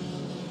plan.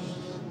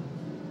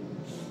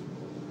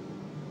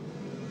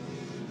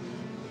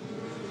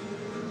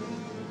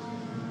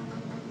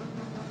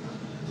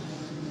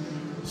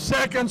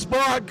 Second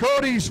spot,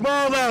 Cody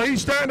Small now.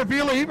 He's starting to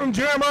feel a heat from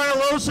Jeremiah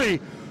Losey.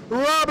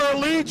 Robert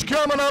Leach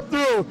coming up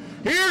through.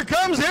 Here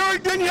comes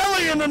Eric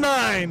Daniele in the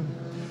 9.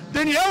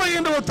 Daniele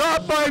into a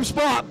top 5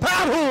 spot.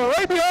 Pat Hool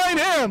right behind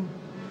him.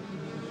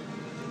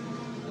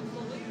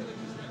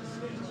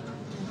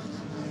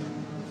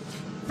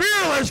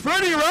 Fearless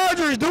Freddie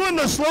Rogers doing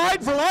the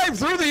slide for life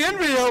through the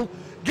infield.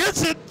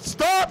 Gets it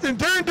stopped in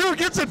turn 2,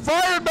 gets it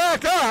fired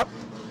back up.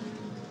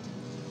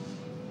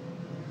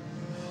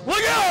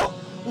 Look out!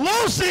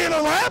 Losey and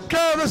a lap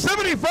car, the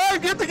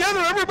 75 get together,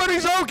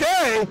 everybody's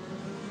okay.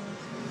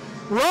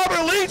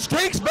 Robert Leach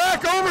takes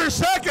back over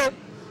second.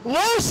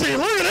 Losey,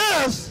 look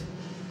at this.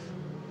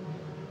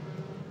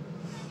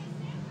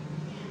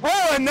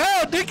 Oh, and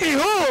now Dickie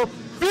Hool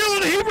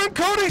feeling the heat from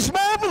Cody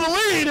Small for the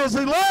lead as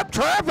they lap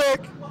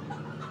traffic.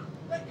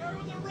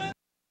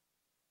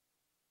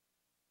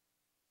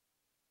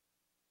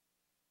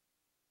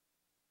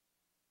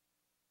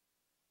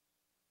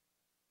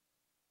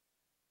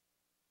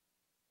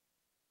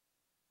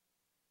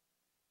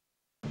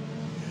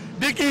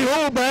 Dickie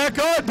Hull back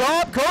on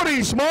top,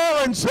 Cody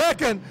Small in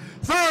second.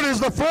 Third is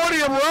the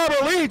 40 of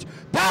Robert Leach.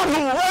 Pat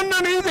Hull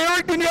underneath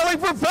Eric Daniele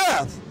for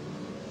fifth.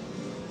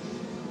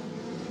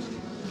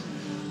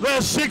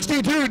 The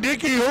 62,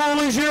 Dickie Hull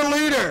is your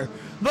leader.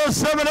 The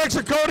 7X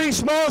of Cody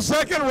Small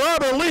second,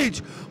 Robert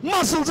Leach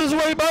muscles his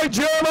way by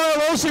Jeremiah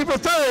Losey for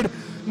third.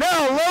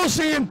 Now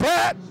Losey and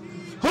Pat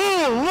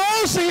Hull.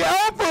 Losey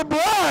out for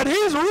blood.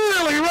 He's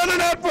really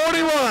running at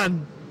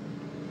 41.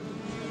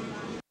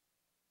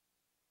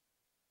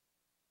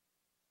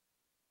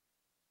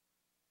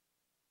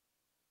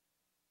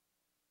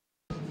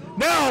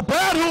 Now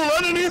Pat Hool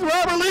underneath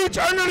Robert Leach,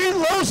 underneath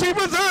Losey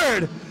for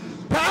third.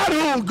 Pat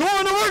Hool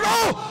going to work.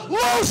 Oh,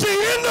 Losey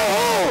in the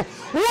hole.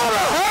 What a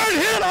hard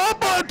hit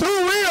up on 2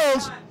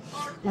 wheels.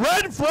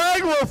 Red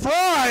flag will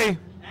fly.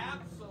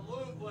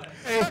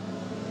 Absolutely.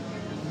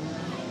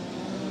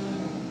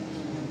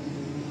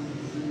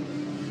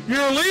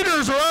 Your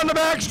leaders are on the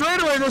back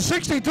straightaway. The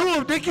 62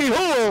 of Dickie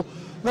Hool,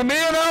 the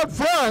man out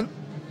front.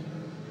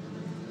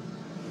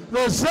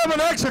 The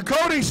 7X of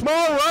Cody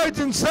Small rides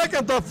in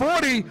second. The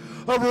 40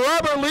 of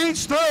Robert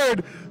Leach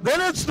third.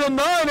 Then it's the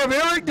 9 of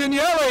Eric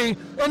Daniele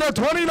and the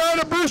 29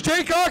 of Bruce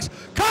Jaycox.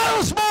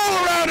 Kyle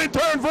Small around in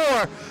turn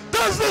 4.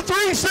 Does the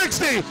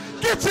 360.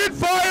 Gets it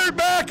fired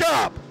back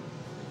up.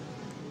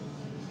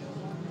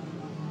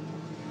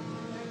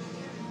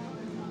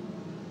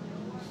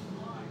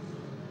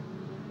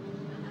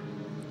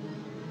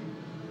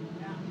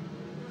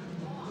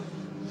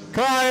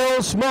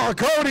 Kyle Small,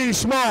 Cody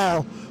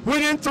Small,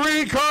 within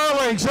 3 car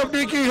lengths of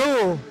Dickie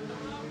Hool.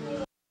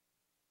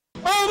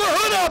 Oh, the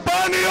hood up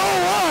on the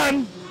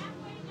 01.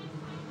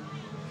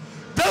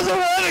 Doesn't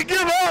want to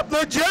give up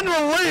the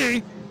General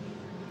Lee.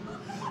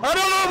 I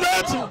don't know if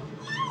that's...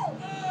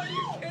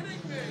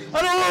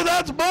 I don't know if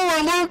that's Bo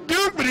or Luke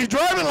Duke, but he's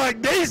driving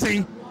like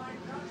Daisy.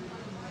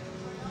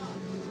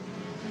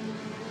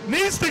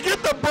 Needs to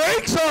get the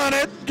brakes on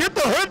it, get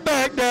the hood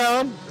back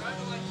down.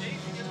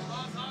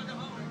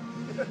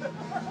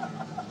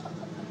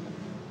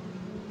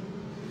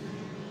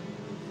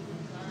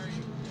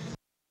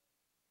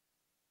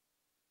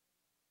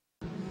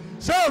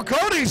 So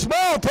Cody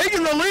Small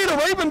taking the lead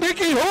away from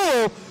Dickie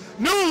Hool.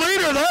 New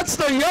leader, that's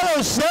the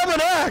yellow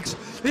 7X.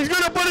 He's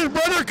going to put his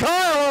brother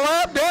Kyle a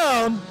lap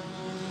down.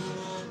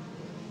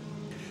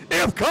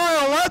 If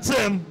Kyle lets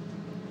him.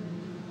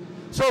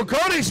 So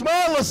Cody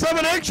Small, the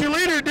 7X, your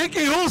leader,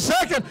 Dickie Hool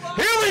second.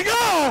 Here we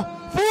go,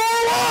 4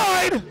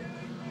 wide.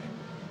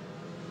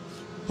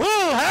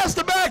 Hool has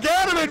to back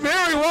out of it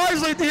very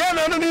wisely at the end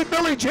underneath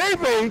Billy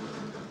Chafee.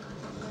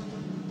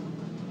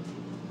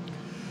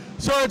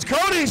 So it's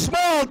Cody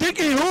Small,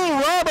 Dickie Hool,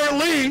 Robert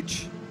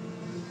Leach.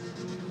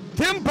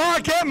 Tim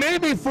Paquette may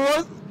be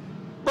 4th,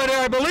 but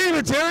I believe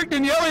it's Eric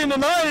Daniele in the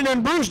 9 and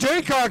then Bruce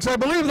Jaycox. I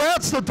believe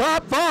that's the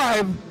top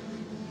 5.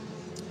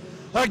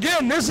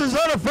 Again, this is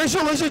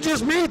unofficial. This is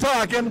just me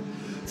talking.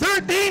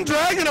 13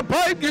 dragging a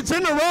pipe, gets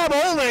into Rob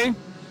Olney.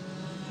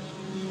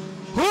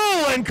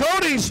 Hool and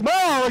Cody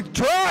Small are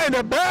trying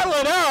to battle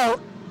it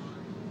out.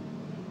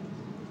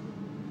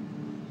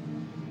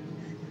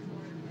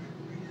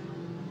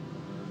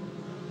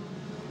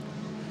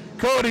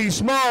 Cody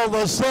Small,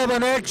 the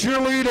 7X,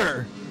 your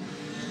leader.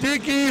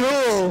 Dickie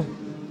Hool.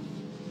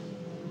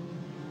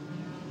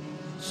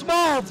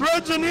 Small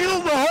threads the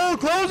needle, the hole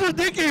closes.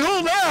 Dickie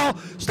Hool now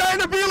starting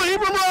to feel the heat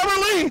from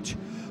Robert Leach.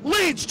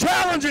 Leach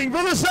challenging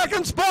for the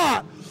second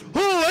spot.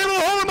 Hool able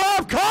to hold him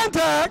off.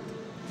 Contact.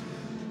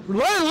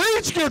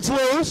 Leach gets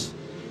loose.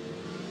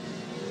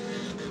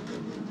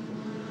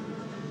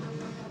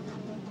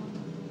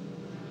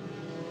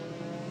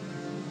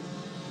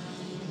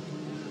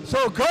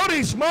 So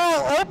Cody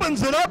Small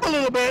opens it up a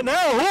little bit.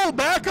 Now Hool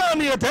back on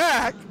the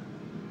attack.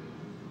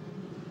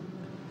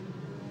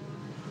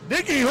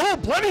 Dickie Hool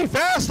plenty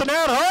fast in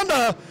that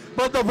Honda,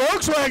 but the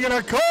Volkswagen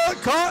are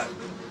caught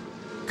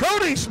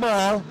Cody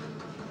Small.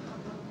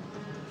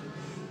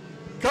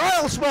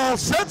 Kyle Small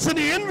sets in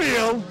the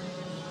infield.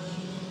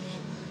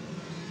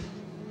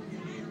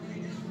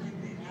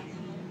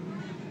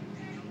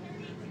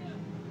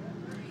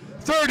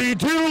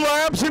 .32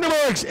 laps in the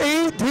books,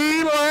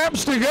 18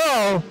 laps to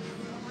go.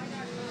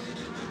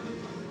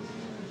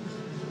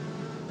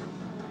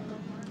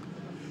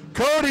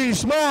 Cody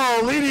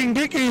Small leading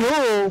Dickie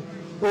Hool,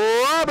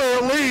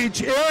 Robert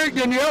Leach, Eric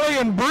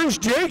Daniele, and Bruce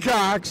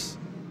Jaycox.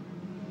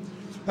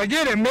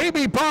 Again, it may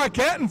be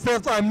Paquette in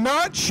fifth, I'm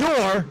not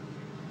sure.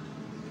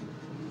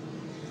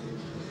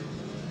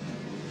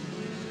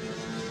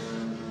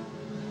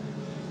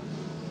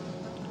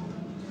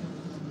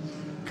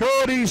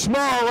 Cody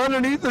Small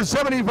underneath the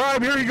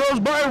 75. Here he goes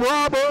by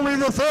Rob, only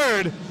the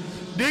third.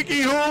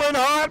 Dickie Hool in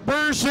hot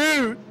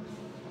pursuit.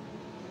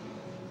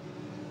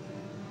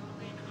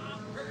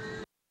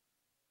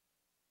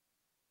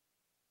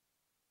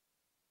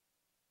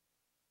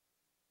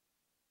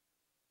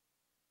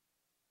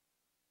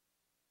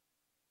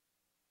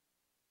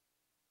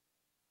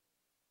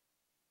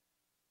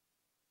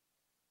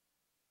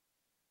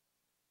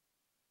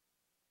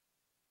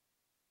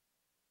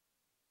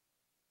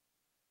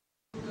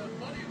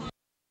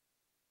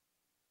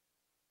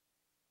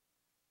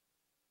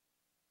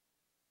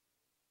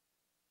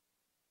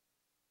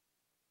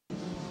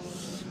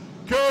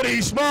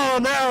 Cody Small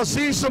now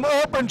sees some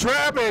open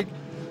traffic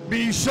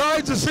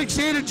besides the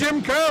 68 of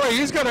Jim Curley.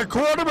 He's got a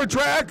quarter of a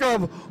track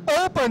of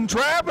open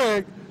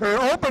traffic, or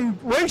open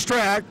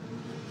racetrack.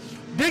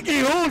 Dickie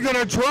Hool going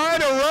to try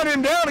to run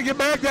him down to get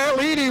back that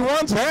lead he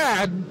once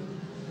had.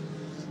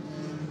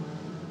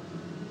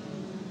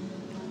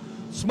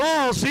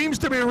 Small seems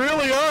to be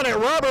really on it.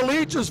 Robert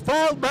Leach has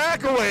fallen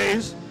back a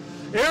ways.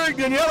 Eric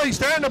Daniele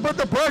starting to put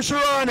the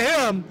pressure on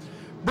him.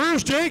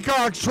 Bruce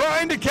Jaycox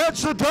trying to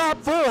catch the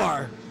top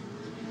four.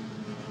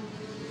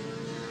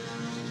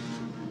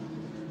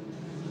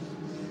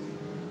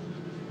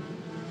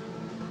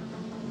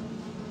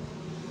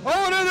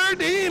 Oh, another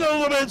Dean a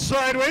little bit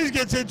sideways,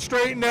 gets it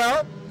straightened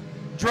out.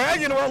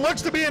 Dragging what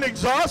looks to be an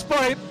exhaust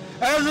pipe,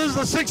 as is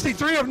the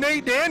 63 of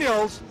Nate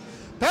Daniels.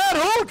 Pat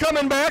Hool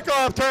coming back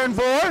off turn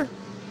 4.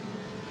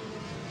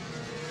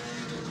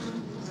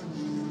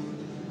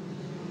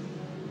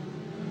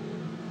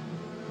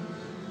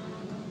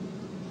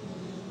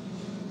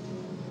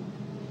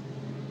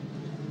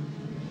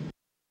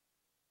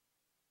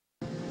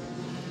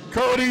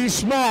 Cody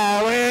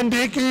Small and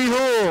Dickie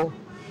Hool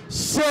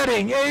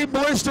setting a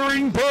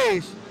blistering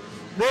pace.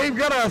 They've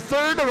got a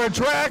third of a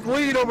track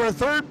lead over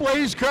third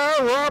place car,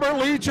 Robert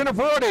Leach in a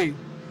 40.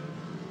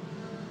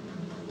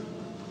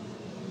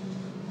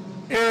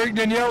 Eric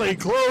Daniele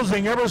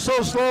closing ever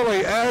so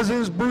slowly, as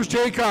is Bruce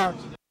Jaycox.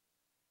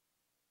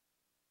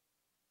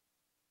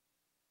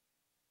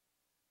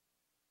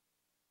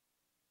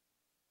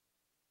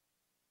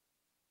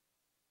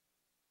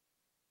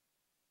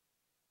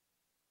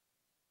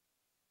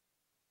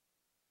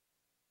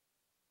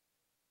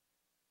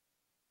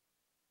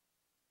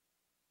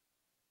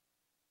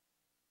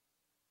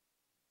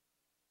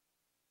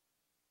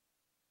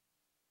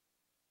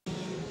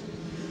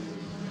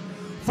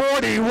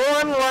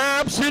 .41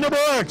 laps in the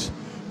books.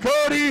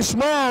 Cody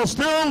Small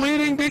still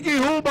leading Dickie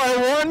Hool by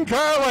 1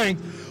 car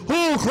length.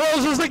 Hool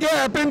closes the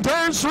gap in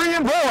turns 3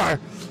 and 4.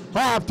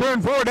 Off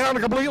turn 4 down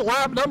to complete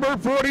lap number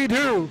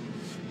 42.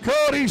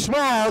 Cody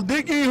Small,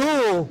 Dickie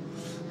Hool.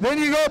 Then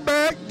you go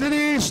back to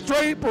the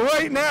straight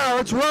right now.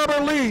 It's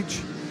Robert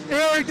Leach,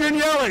 Eric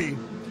Daniele,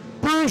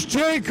 Bruce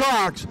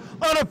Jaycox.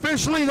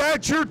 Unofficially,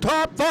 that's your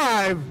top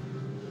 5.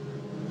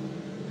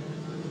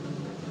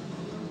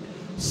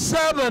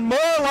 7 more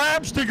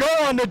laps to go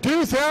on the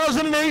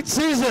 2008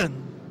 season.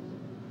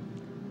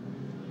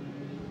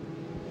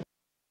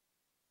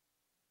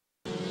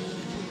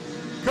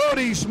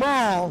 Cody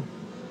Small,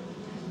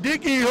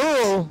 Dickie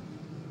Hool,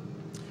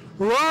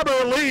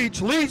 Robert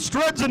Leach. Leach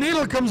threads the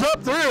needle, comes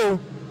up through.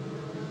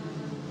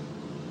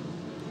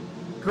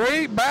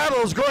 Great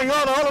battles going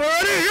on all the way.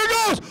 Here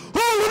goes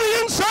Hool to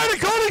the inside of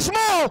Cody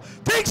Small.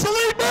 Takes the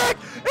lead back,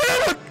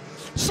 and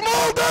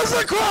Small does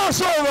the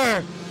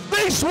crossover.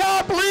 They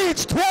swap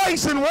leads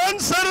twice in one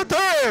set of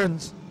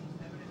turns.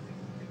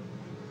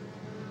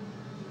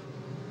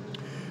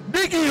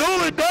 Dickie Hool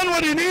had done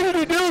what he needed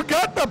to do,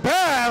 got the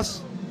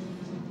pass.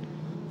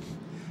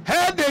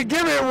 Had to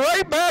give it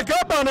right back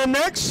up on the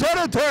next set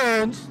of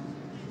turns,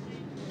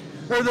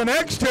 or the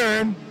next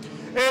turn.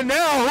 And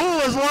now Hool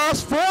has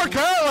lost 4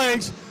 car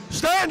lengths,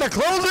 starting to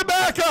close it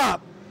back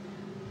up.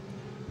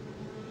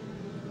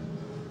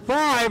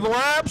 5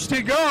 laps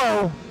to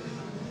go.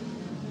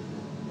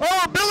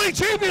 Oh, Billy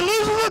Cheapy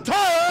loses a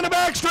tire on the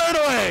back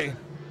straightaway.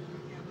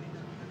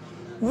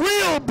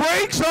 Wheel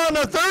brakes on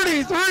the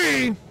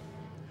 33.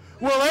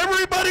 Will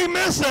everybody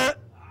miss it?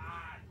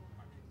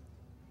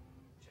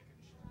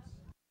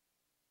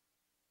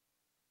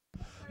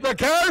 The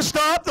car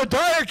stopped, the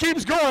tire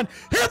keeps going,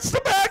 hits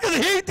the back of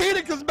the 18,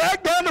 it goes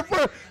back down to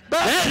first.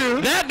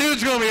 That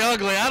dude's going to be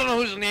ugly. I don't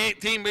know who's in the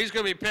 18, but he's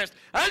going to be pissed.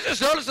 I was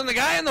just noticing the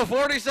guy in the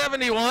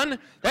 4071,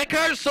 that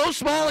car's so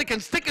small he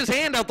can stick his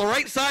hand out the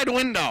right side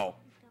window.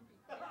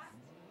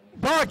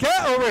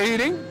 Paquette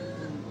overheating.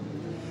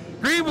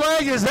 Green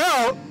flag is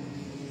out.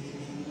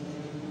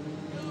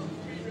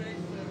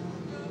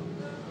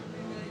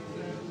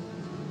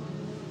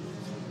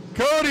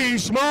 Cody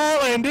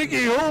Small and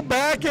Dickie Holt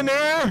back in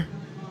there.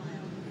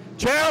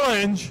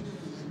 Challenge.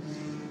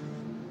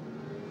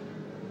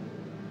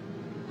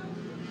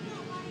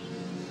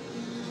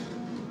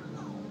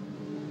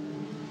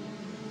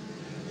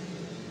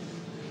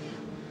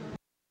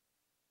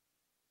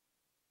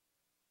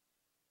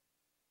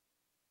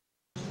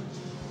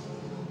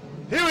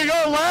 Here we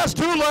go, last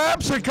 2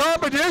 laps of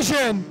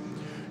competition.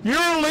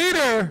 Your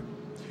leader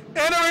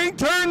entering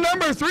turn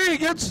number 3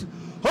 gets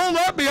hold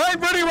up behind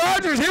Freddie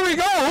Rogers. Here we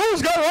go.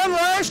 Who's got one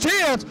last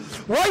chance?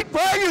 White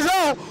flag is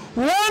out.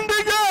 1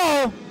 to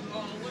go.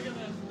 Oh, look at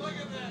this. Look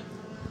at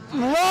this.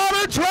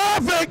 Lot of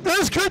traffic.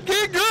 This could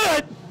get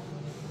good.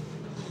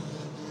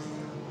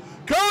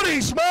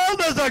 Cody Small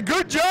does a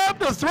good job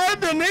to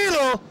thread the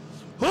needle.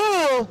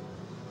 Who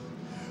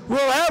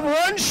will have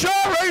one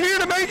shot right here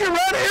to make it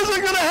run?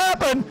 Isn't going to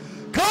happen.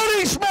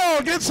 Cody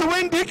Small gets the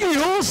win. Dickie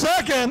Hoole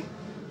second.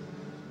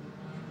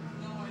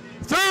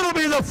 Third will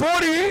be the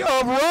 40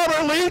 of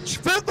Robert Leach.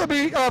 Fourth will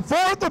be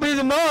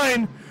the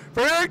 9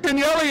 for Eric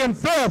Daniele, and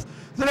 5th,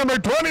 the number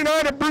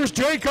 29 of Bruce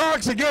J.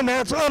 Cox. Again,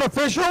 that's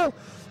unofficial.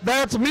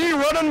 That's me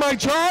running my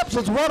chops.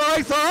 That's what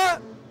I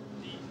thought.